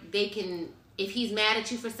they can. If he's mad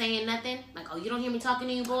at you for saying nothing, like, oh, you don't hear me talking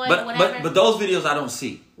to you, boy, or whatever. But those videos I don't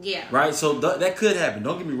see. Yeah. Right. So that could happen.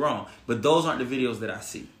 Don't get me wrong. But those aren't the videos that I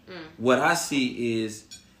see. What I see is.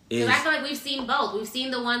 Because I feel like we've seen both. We've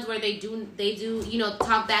seen the ones where they do,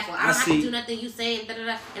 talk back. Well, I don't have to do nothing you say, and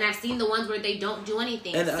da-da-da. And I've seen the ones where they don't do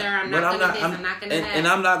anything. And, Sir, I'm not going to this, I'm not going to that. And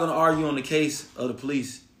I'm not going to argue on the case of the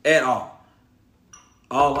police at all.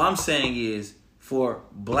 All I'm saying is, for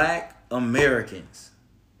black Americans,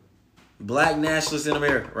 black nationalists in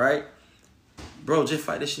America, right? Bro, just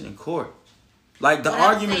fight this shit in court. Like, the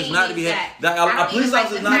argument is not to be had. A police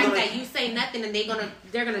officer is not going to. That you say nothing and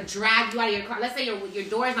they're gonna drag you out of your car. Let's say your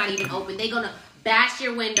door is not even open. They're gonna bash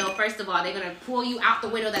your window. First of all, they're gonna pull you out the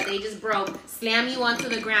window that they just broke, slam you onto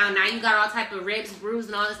the ground. Now you got all type of ribs, bruises,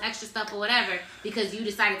 and all this extra stuff or whatever because you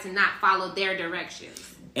decided to not follow their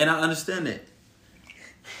directions. And I understand that,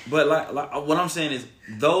 but like what I'm saying is,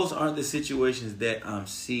 those aren't the situations that I'm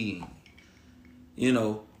seeing.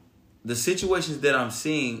 The situations that I'm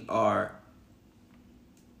seeing are.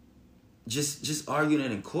 Just arguing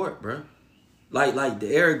it in court, bro. Like the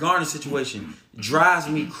Eric Garner situation drives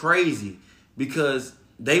me crazy because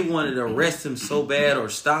they wanted to arrest him so bad or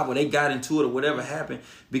stop, or they got into it or whatever happened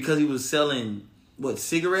because he was selling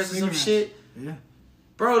cigarettes or some shit. Yeah,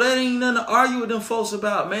 bro, that ain't nothing to argue with them folks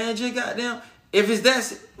about, man. Just goddamn, if it's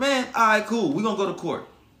that, man, all right, cool. We gonna go to court.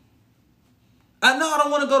 I don't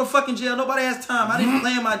want to go to fucking jail. Nobody has time. I didn't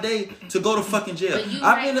plan my day to go to fucking jail.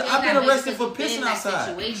 I've been arrested for pissing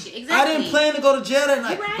outside. Exactly. I didn't plan to go to jail that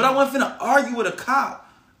night, but I wasn't finna argue with a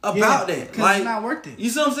cop about that. Like, it's not worth it. You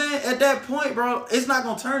see what I'm saying? At that point, bro, it's not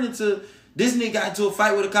gonna turn into this nigga got into a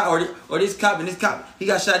fight with a cop or this cop and this cop he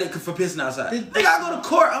got shot at for pissing outside. Nigga, I go to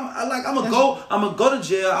court. I'm gonna go to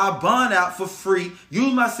jail. I bond out for free.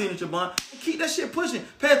 Use my signature bond. And keep that shit pushing.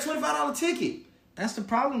 Pay a $25 ticket. That's the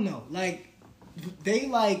problem though.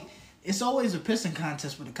 It's always a pissing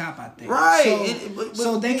contest with a cop, I think. Right.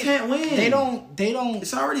 So they can't win. They don't.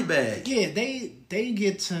 It's already bad. Yeah, they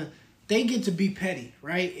get to be petty,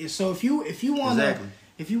 right? And so if you want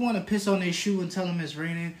to piss on their shoe and tell them it's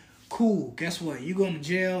raining, cool. Guess what? You going to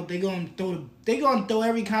jail. They gonna throw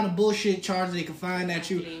every kind of bullshit charge they can find at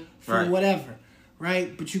you for whatever,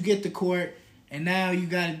 right? But you get to court, and now you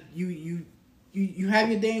got you have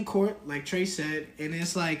your day in court, like Trey said, and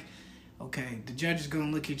it's like. Okay, the judge is going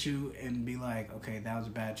to look at you and be like, okay, that was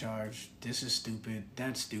a bad charge. This is stupid.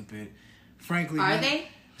 That's stupid. Frankly, are they?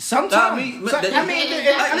 Sometimes. For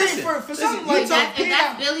something like that. If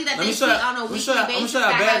that's Billy that they see on a weekly basis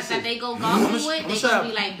that they go golfing with, they're going to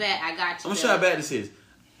be like, bet, I got you. I'm going to show you how bad this is.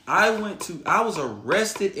 I was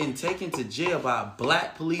arrested and taken to jail by a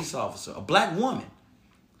black police officer, a black woman,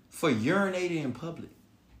 for urinating in public.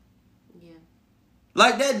 Yeah.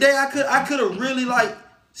 Like that day, I could have really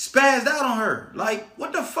spazzed out on her. Like,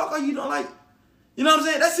 what the fuck are you doing? Like, You know what I'm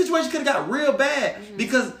saying? That situation could have got real bad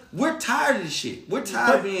because we're tired of this shit. We're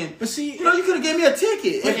tired of being. But see, you know, you could have gave me a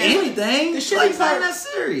ticket. If anything, the shit like, is not that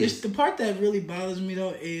serious. The part that really bothers me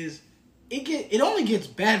though is it only gets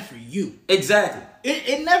bad for you. Exactly.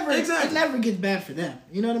 It never gets bad for them.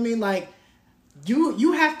 You know what I mean? Like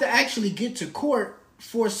you have to actually get to court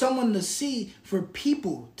for someone to see, for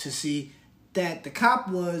people to see that the cop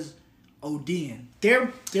was ODing.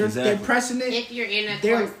 They're pressing it. If you're in a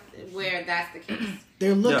court where that's the case,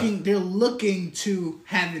 they're looking to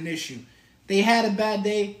have an issue. They had a bad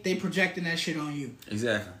day. They projecting that shit on you.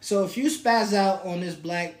 Exactly. So if you spaz out on this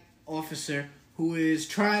black officer who is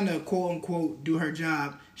trying to quote unquote do her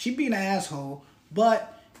job, she being an asshole.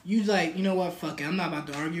 But you like, you know what? Fuck it. I'm not about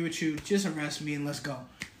to argue with you. Just arrest me and let's go.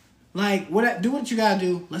 Like, do what you gotta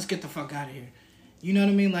do. Let's get the fuck out of here. You know what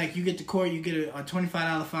I mean? Like, you get to court, you get a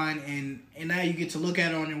 $25 fine, and now you get to look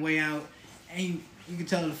at her on your way out, and you can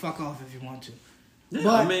tell her to fuck off if you want to. Yeah,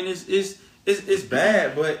 but, I mean, it's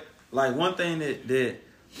bad, but like one thing that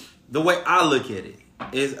the way I look at it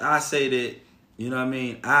is, I say that, you know what I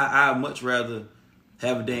mean, I much rather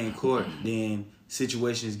have a day in court than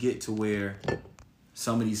situations get to where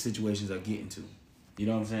some of these situations are getting to. You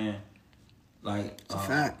know what I'm saying? Like, it's a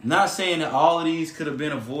fact. Not saying that all of these could have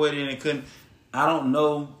been avoided and couldn't. I don't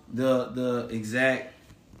know the exact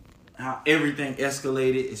how everything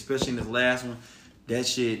escalated, especially in this last one.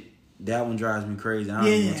 That one drives me crazy. I don't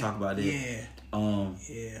even want to talk about that. Yeah.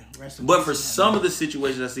 But for some of the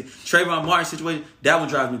situations I see, Trayvon Martin situation, that one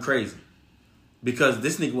drives me crazy. Because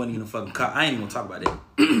this nigga wasn't even a fucking cop. I ain't even gonna talk about that.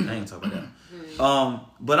 I ain't gonna talk about that.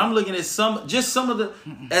 But I'm looking at some of the,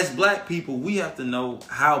 as black people, we have to know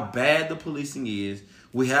how bad the policing is.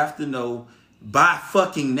 We have to know by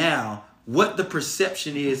fucking now what the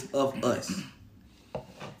perception is of us.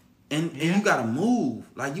 And you gotta move.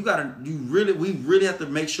 Like we really have to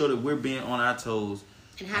make sure that we're being on our toes.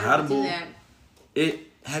 And how do we do that?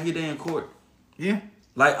 Have your day in court. Yeah.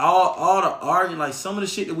 Like all the arguing, like some of the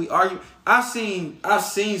shit that we argue. I've seen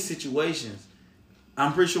situations,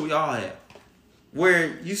 I'm pretty sure we all have,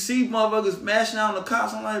 where you see motherfuckers mashing out on the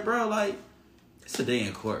cops. I'm like, bro, like, it's a day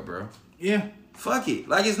in court, bro. Yeah. Fuck it.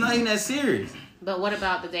 Like, it's not even that serious. But what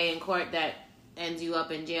about the day in court that ends you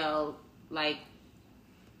up in jail? Like,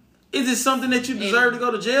 is it something that you deserve to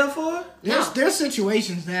go to jail for? There's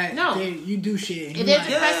situations that you do shit. If there's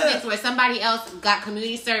a precedence where somebody else got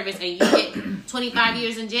community service and you get 25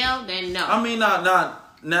 years in jail, then no. I mean,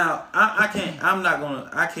 now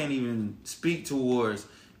I can't even speak towards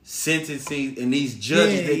sentencing and these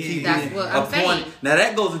judges that keep that's what I'm saying. Now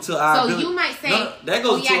that goes into our. So you might say,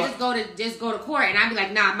 just go to court, and I'd be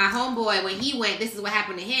like, nah, my homeboy, when he went, this is what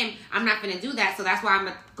happened to him. I'm not gonna do that, so that's why I'm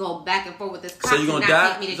gonna go back and forth with this cop. So you're gonna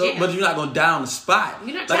die, take me to jail. but you're not gonna die on the spot.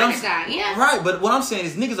 You're not trying to die, yeah. Right, but what I'm saying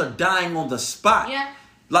is niggas are dying on the spot. Yeah.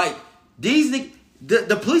 Like these niggas,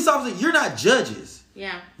 the police officers, you're not judges.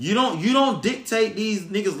 Yeah. You don't dictate these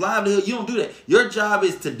niggas' livelihood. You don't do that. Your job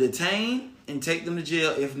is to detain and take them to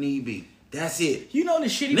jail if need be. That's it. You know the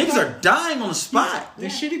shitty niggas part? are dying on the spot. The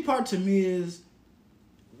shitty part to me is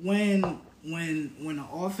when the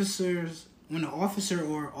officer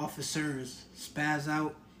or officers spaz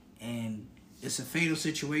out and it's a fatal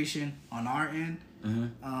situation on our end.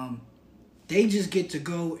 Mm-hmm. They just get to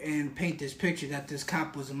go and paint this picture that this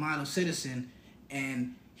cop was a model citizen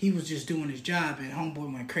and he was just doing his job and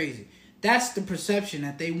homeboy went crazy. That's the perception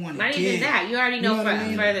that they want to get. Not even that. You already know,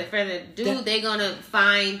 for the dude, they're going to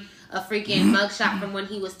find a freaking mugshot from when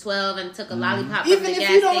he was 12 and took a lollipop from the gas station. Even if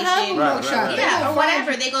you don't have a mugshot. Yeah, or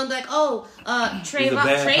whatever. They're going to be like,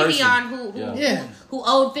 Trayvon, who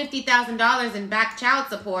owed $50,000 in back child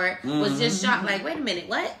support, was just shot. Like, wait a minute,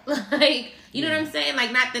 what? Like, you know what I'm saying?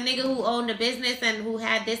 Like, not the nigga who owned a business and who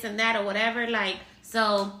had this and that or whatever. Like,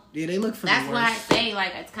 so they look for that's the why I worst. say,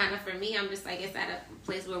 like, it's kind of for me. I'm just like, it's at a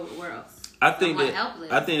place where we're I think helpless.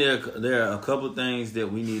 there are a couple of things that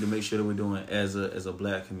we need to make sure that we're doing as a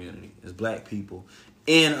black community, as black people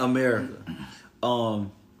in America.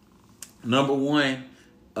 Number one,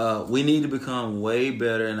 we need to become way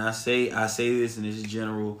better, and I say this, and this is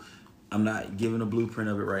general. I'm not giving a blueprint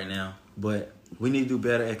of it right now, but we need to do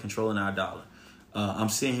better at controlling our dollar. I'm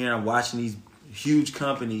sitting here and I'm watching these huge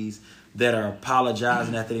companies that are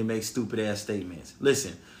apologizing after they make stupid ass statements.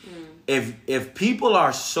 Listen, if people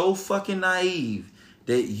are so fucking naive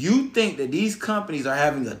that you think that these companies are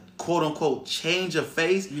having a quote unquote change of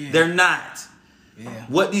face, they're not. Yeah.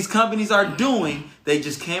 What these companies are doing, they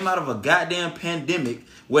just came out of a goddamn pandemic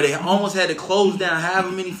where they almost had to close down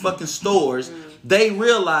however many fucking stores. They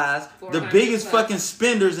realize the biggest fucking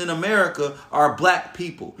spenders in America are black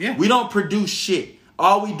people. Yeah. We don't produce shit.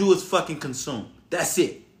 All we do is fucking consume. That's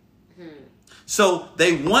it. So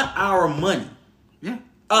they want our money. Yeah.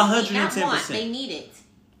 110%. They need it.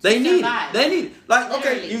 They need survive. it. They need it. Like,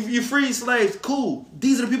 Literally. okay, you free slaves, cool.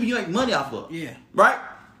 These are the people you make money off of. Yeah. Right?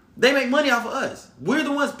 They make money off of us. We're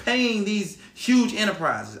the ones paying these huge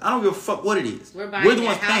enterprises. I don't give a fuck what it is. We're buying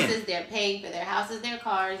their houses. They're paying for their houses, their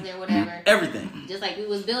cars, their whatever. Everything. Just like we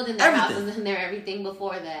was building their houses and their everything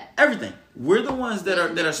before that. Everything. We're the ones that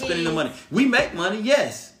are spending the money. We make money,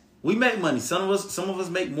 yes. We make money. Some of us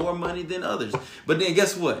make more money than others. But then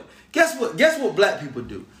guess what? Guess what black people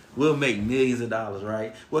do? We'll make millions of dollars,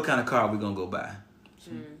 right? What kind of car are we gonna go buy?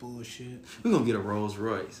 Some bullshit. We're gonna get a Rolls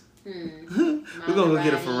Royce. We're gonna go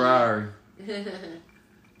get a Ferrari.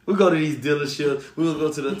 We go to these dealerships. We're gonna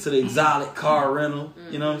go to the exotic car rental.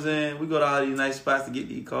 You know what I'm saying? We go to all these nice spots to get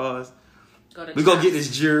these cars. We go get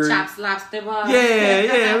this jewelry. Chops Lobster Bar.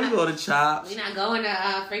 Yeah. We go to Chops. We're not going to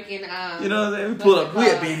freaking. You know what I'm saying? We pull up. We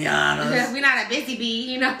at Benihana's. We're not at Busy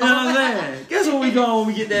Bee. You know. You know what I'm saying? Guess where we going when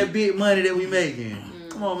we get that big money that we making?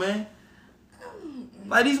 Come on, man.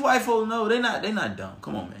 Like these white folks know they're not dumb.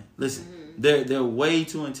 Come on, man. Listen, they're way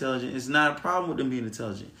too intelligent. It's not a problem with them being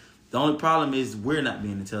intelligent. The only problem is we're not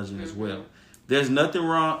being intelligent as well. There's nothing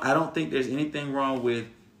wrong. I don't think there's anything wrong with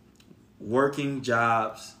working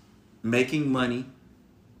jobs, making money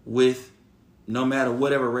with no matter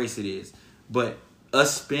whatever race it is. But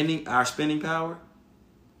us spending our spending power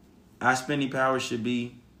should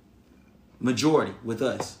be majority with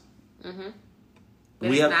us. But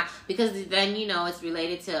it's not, because then, you know, it's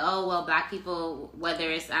related to, black people, whether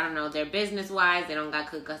it's, I don't know, their business-wise, they don't got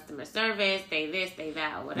good customer service, they this, they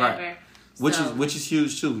that, or whatever. Right. Which is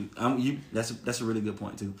huge, too. That's a really good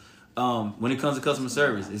point, too. When it comes to customer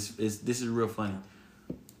service, this is real funny.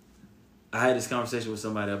 I had this conversation with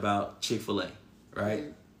somebody about Chick-fil-A, right?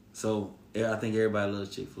 So, I think everybody loves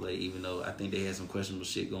Chick-fil-A, even though I think they had some questionable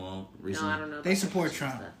shit going on recently. No, I don't know. They support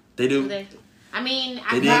Trump. They do? I mean,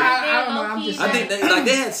 I think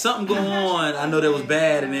they had something going on. I know that was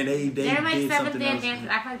bad, and then they they're like did something else.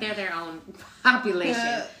 I feel like they're their own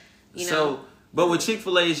population. You know? So, but with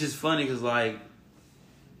Chick-fil-A, it's just funny because like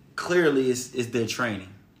clearly it's their training,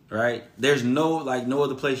 right? There's no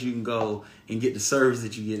other place you can go and get the service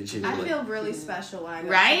that you get at Chick-fil-A. I feel really special when I go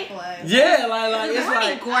right? to Chick-fil-A. Yeah, like it's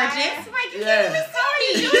like gorgeous. Like you Sorry,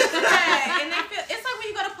 you do today, and it's like when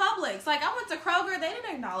you go to Publix. Like I went to Kroger, they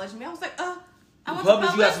didn't acknowledge me. I was like, I went to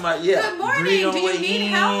Publix. You got somebody, Good morning. Green on Do the way you need in,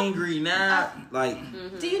 help? green out.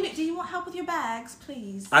 Do you want help with your bags,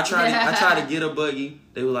 please? I tried to get a buggy.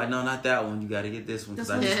 They were like, no, not that one. You got to get this one because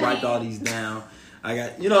I just wiped all these down. I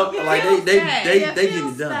got they get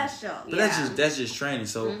it done. Special. But that's just training.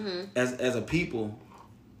 So as a people,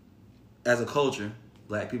 as a culture,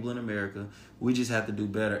 black people in America, we just have to do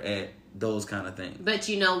better at those kind of things. But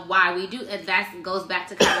you know why we do? That goes back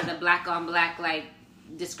to kind of the black on black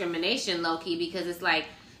discrimination, low key, because it's like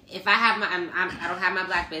if I have I don't have my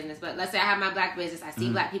black business, but let's say I have my black business, I see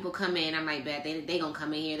black people come in, I'm like, bet they gonna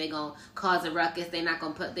come in here, they gonna cause a ruckus, they're not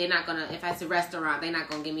gonna if it's a restaurant, they're not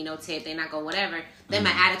gonna give me no tip, they're not gonna whatever. Then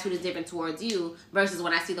my attitude is different towards you versus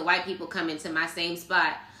when I see the white people come into my same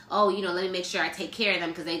spot. Oh, let me make sure I take care of them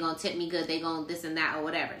because they gonna tip me good, they gonna this and that or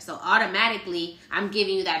whatever. So automatically, I'm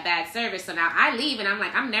giving you that bad service. So now I leave and I'm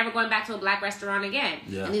like, I'm never going back to a black restaurant again.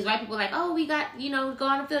 Yeah. And these white people are like, oh, we got, go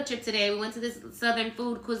on a field trip today. We went to this southern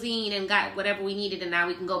food cuisine and got whatever we needed and now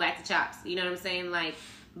we can go back to Chops. You know what I'm saying?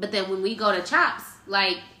 But then when we go to Chops,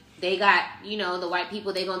 they got, the white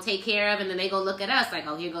people they gonna take care of, and then they gonna look at us like,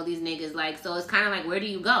 oh, here go these niggas. So it's kind of like, where do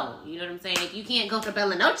you go? You know what I'm saying? Like, you can't go to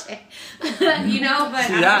Bella Noche, but she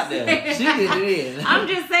out there. She did it in. I'm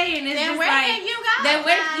just saying, it's then just where can you go? Then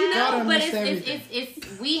where, but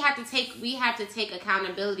it's we have to take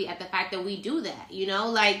accountability at the fact that we do that.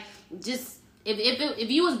 Just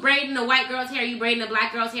if you was braiding a white girl's hair, you braiding a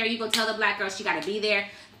black girl's hair, you gonna tell the black girl she gotta be there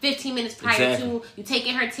 15 minutes prior to you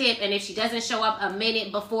taking her tip, and if she doesn't show up a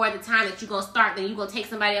minute before the time that you're going to start, then you're going to take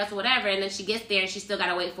somebody else or whatever, and then she gets there and she still got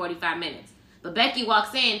to wait 45 minutes. But Becky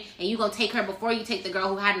walks in, and you're going to take her before you take the girl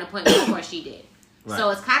who had an appointment before she did. Right. So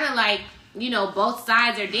it's kind of like, both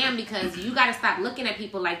sides are damn, because you got to stop looking at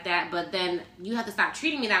people like that, but then you have to stop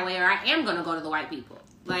treating me that way, or I am going to go to the white people.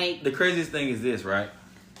 The craziest thing is this, right?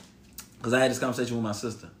 Because I had this conversation with my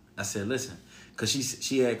sister. I said, listen, because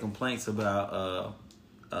she had complaints about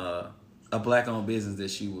a black-owned business that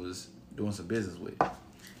she was doing some business with.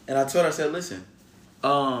 And I told her, I said, listen,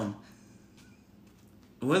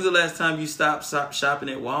 when's the last time you stopped shopping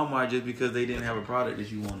at Walmart just because they didn't have a product that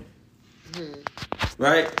you wanted?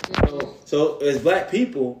 Right? So as black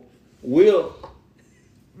people, we'll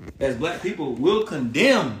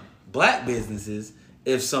condemn black businesses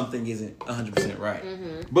if something isn't 100% right.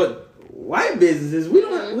 But white businesses, we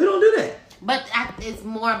don't do that. But it's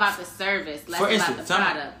more about the service, less about the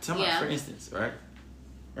product. For instance, right?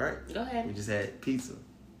 Go ahead. We just had pizza.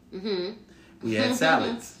 Mm-hmm. We had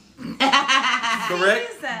salads.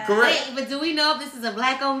 Correct. Wait, but do we know if this is a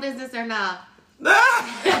black-owned business or not?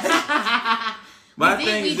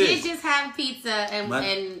 We did just have pizza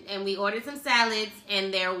and we ordered some salads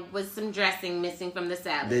and there was some dressing missing from the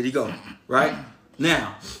salad. There you go. Right?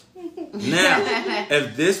 Now,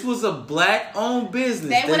 if this was a black-owned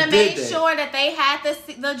business, they would have made sure that they had the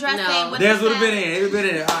dressing. No. Theirs would have been in. It would have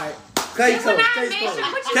been in. All right. Case closed.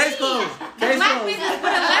 The black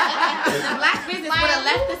business would have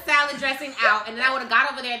left the salad dressing out, and then I would have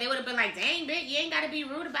got over there. They would have been like, "Dang, bitch, you ain't got to be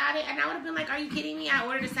rude about it." And I would have been like, "Are you kidding me? I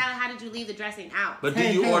ordered a salad. How did you leave the dressing out?" But do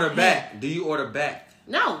you order back? Do you order back?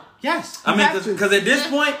 No. Yes. I mean, because at this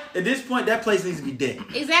point, that place needs to be dead.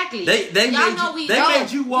 Exactly. They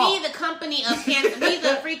made you walk. We the company of cancer. We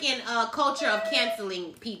the freaking culture of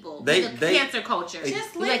canceling people. The cancer culture.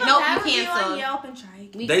 Just leave a review on Yelp and try.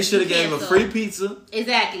 They should have gave a free pizza.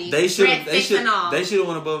 Exactly. They should have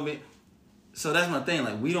went above me. So that's my thing.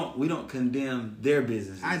 Like we don't condemn their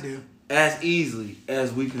business. I do. As easily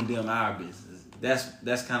as we condemn our business.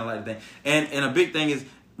 That's kind of like the thing. And a big thing is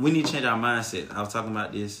we need to change our mindset. I was talking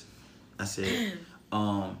about this. I said,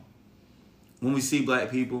 when we see black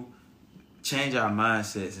people, change our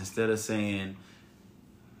mindsets instead of saying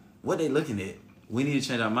what they looking at. We need to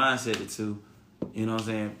change our mindset to, you know what I'm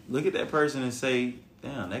saying? Look at that person and say,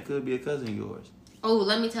 damn, that could be a cousin of yours. Oh,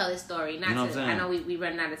 let me tell this story. I know we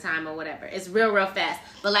running out of time or whatever. It's real fast.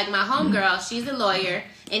 But like my homegirl, she's a lawyer,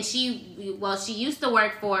 and she used to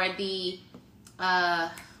work for the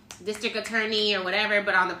district attorney or whatever,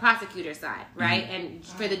 but on the prosecutor side, right? Mm-hmm. And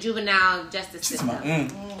for the juvenile justice system.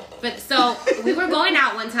 But so we were going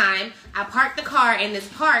out one time. I parked the car in this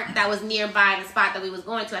park that was nearby the spot that we was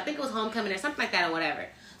going to. I think it was homecoming or something like that or whatever.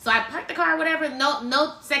 So I parked the car or whatever.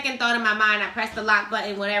 No second thought in my mind. I pressed the lock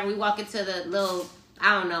button, whatever. We walk into the little,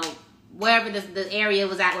 I don't know, wherever the area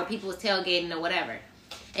was at where people was tailgating or whatever.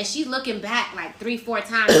 And she's looking back like 3-4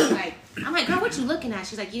 times. I'm like, girl, what you looking at?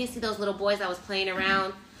 She's like, you didn't see those little boys that was playing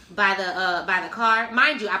around by the car?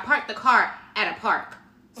 Mind you, I parked the car at a park.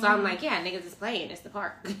 So I'm like, yeah, niggas is playing. It's the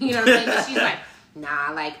park. You know what I'm saying? But she's like,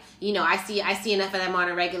 nah, like, you know, I see enough of them on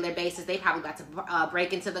a regular basis. They probably got to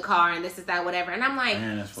break into the car and this is that, whatever. And I'm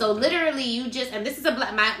like, so literally you just, and this is a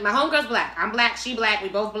black, my homegirl's black. I'm black, she black, we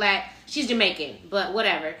both black. She's Jamaican, but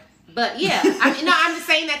whatever. But yeah, I'm just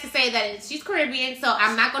saying that to say that she's Caribbean, so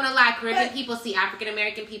I'm not going to lie. Caribbean people see African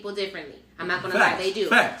American people differently. I'm not going to lie, they do.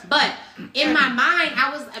 Facts. But in my mind,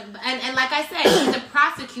 I was, and like I said, she's a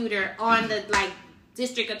prosecutor on the like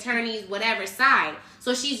district attorney's whatever side.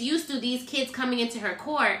 So she's used to these kids coming into her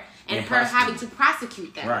court and her having to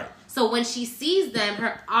prosecute them. Right. So when she sees them,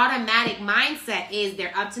 her automatic mindset is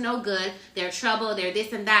they're up to no good, they're trouble, they're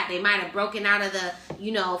this and that. They might have broken out of the,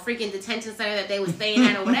 you know, freaking detention center that they was staying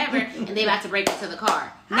at or whatever, and they about to break into the car.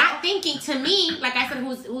 Not thinking, to me, like I said,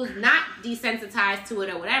 who's not desensitized to it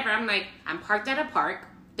or whatever, I'm like, I'm parked at a park.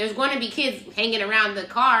 There's going to be kids hanging around the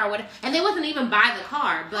car or whatever. And they wasn't even by the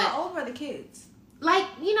car. But how old were the kids? Like,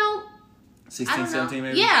 you know, 16, 17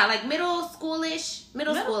 maybe? Yeah, like middle schoolish.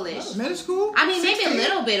 Middle school? I mean, 16? Maybe a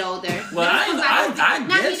little bit older. Well, I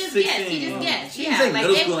guess he just guessed. Yeah, like,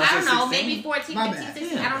 I don't know, maybe 14, 15,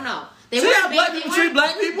 16, I don't know. See how black people treat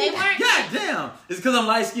black people? They weren't. God damn. It's because I'm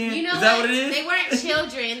light skinned. You know is that what it is? They weren't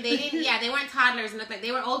children. They didn't. Yeah, they weren't toddlers. Nothing.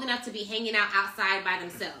 They were old enough to be hanging out outside by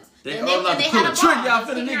themselves. They had a ball.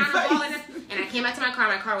 face. And I came out to my car.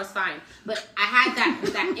 My car was fine. But I had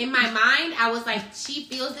that in my mind. I was like, she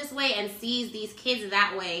feels this way and sees these kids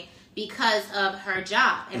that way because of her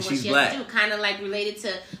job and what she has to do. Kind of like related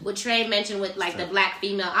to what Trey mentioned with like the black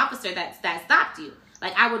female officer that stopped you.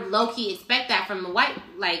 Like, I would low-key expect that from a white,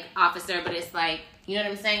 like, officer, but it's like, you know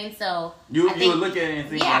what I'm saying? So, you would look at it and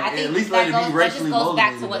think, like, at least let it be racially motivated. That just goes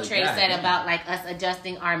back to what Trey said about, like, us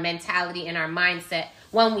adjusting our mentality and our mindset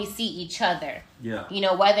when we see each other. Yeah. You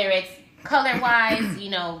know, whether it's color-wise, you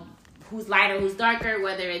know, who's lighter, who's darker,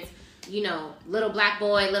 whether it's, you know, little black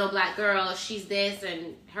boy, little black girl, she's this,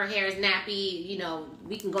 and her hair is nappy, you know,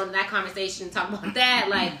 we can go into that conversation and talk about that,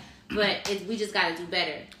 like, but we just got to do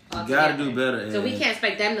better. You gotta do better. So we can't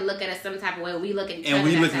expect them to look at us some type of way. We look at each other. And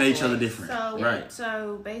we looking at each other different. So, right.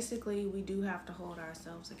 So basically, we do have to hold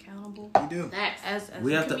ourselves accountable. We do. As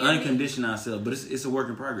we have to uncondition ourselves, but it's a work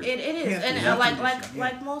in progress. It is, and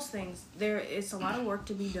like most things, it's a lot of work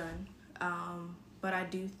to be done. But I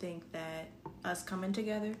do think that us coming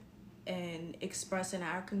together and expressing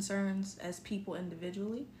our concerns as people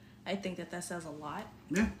individually, I think that says a lot.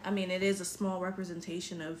 Yeah. I mean, it is a small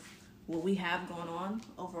representation of what we have going on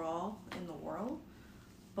overall in the world.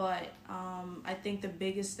 But I think the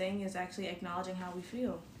biggest thing is actually acknowledging how we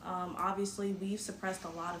feel. Obviously, we've suppressed a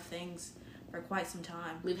lot of things for quite some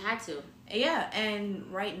time. We've had to. Yeah, and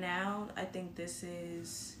right now, I think this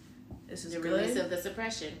is the good. release of the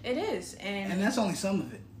suppression. It is, and that's only some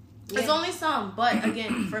of it. It's only some, but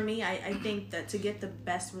again, for me, I think that to get the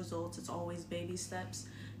best results, it's always baby steps.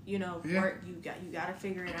 Work. You got to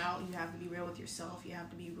figure it out. You have to be real with yourself. You have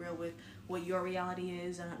to be real with what your reality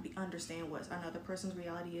is and understand what another person's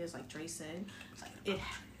reality is. Like Dre said, but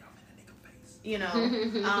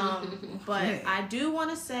I do want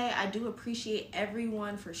to say I do appreciate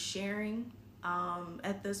everyone for sharing.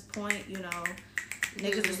 At this point,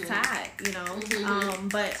 niggas is tired,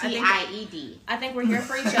 but TIED. I think we're here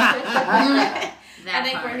for each other.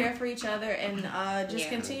 We're here for each other, and just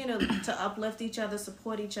continue to uplift each other,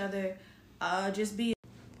 support each other. Just be.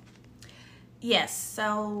 Yes,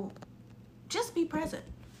 so just be present.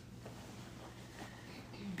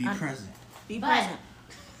 Be present. Be present.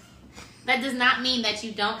 That does not mean that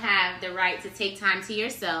you don't have the right to take time to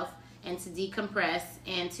yourself and to decompress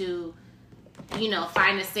and to,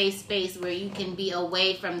 find a safe space where you can be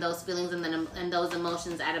away from those feelings and those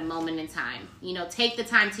emotions at a moment in time. Take the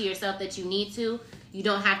time to yourself that you need to. You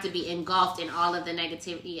don't have to be engulfed in all of the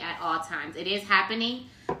negativity at all times. It is happening,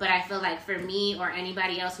 but I feel like for me or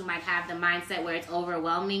anybody else who might have the mindset where it's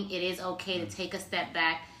overwhelming, it is okay to take a step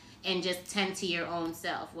back and just tend to your own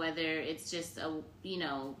self, whether it's just a,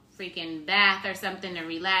 freaking bath or something to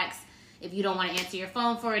relax. If you don't want to answer your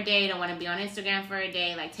phone for a day, don't want to be on Instagram for a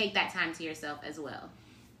day, take that time to yourself as well.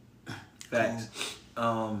 Facts.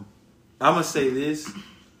 I'm going to say this.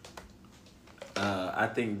 I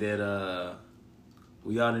think that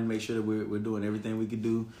we all need to make sure that we're doing everything we can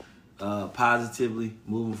do positively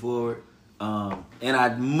moving forward. And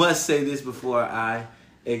I must say this before I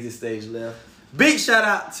exit stage left. Big shout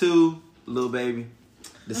out to Lil Baby.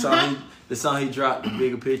 The song he dropped, The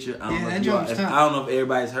Bigger Picture. I don't know if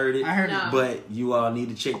everybody's heard it. I heard it. But you all need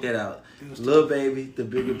to check that out. Lil Baby, The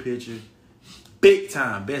Bigger Picture. Big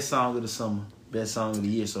time. Best song of the summer. Best song of the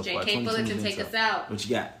year so far. J.K. Fullerton, take us out. What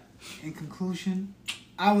you got? In conclusion,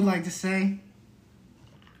 I would like to say,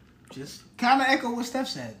 just kind of echo what Steph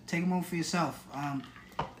said. Take a moment for yourself.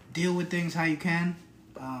 Deal with things how you can.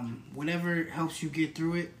 Whatever helps you get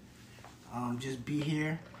through it. Just be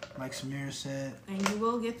here, like Samira said. And you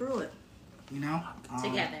will get through it.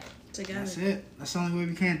 Together. That's it. That's the only way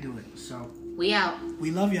we can do it. So we out.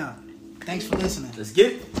 We love y'all. Thanks for listening. Let's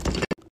get it.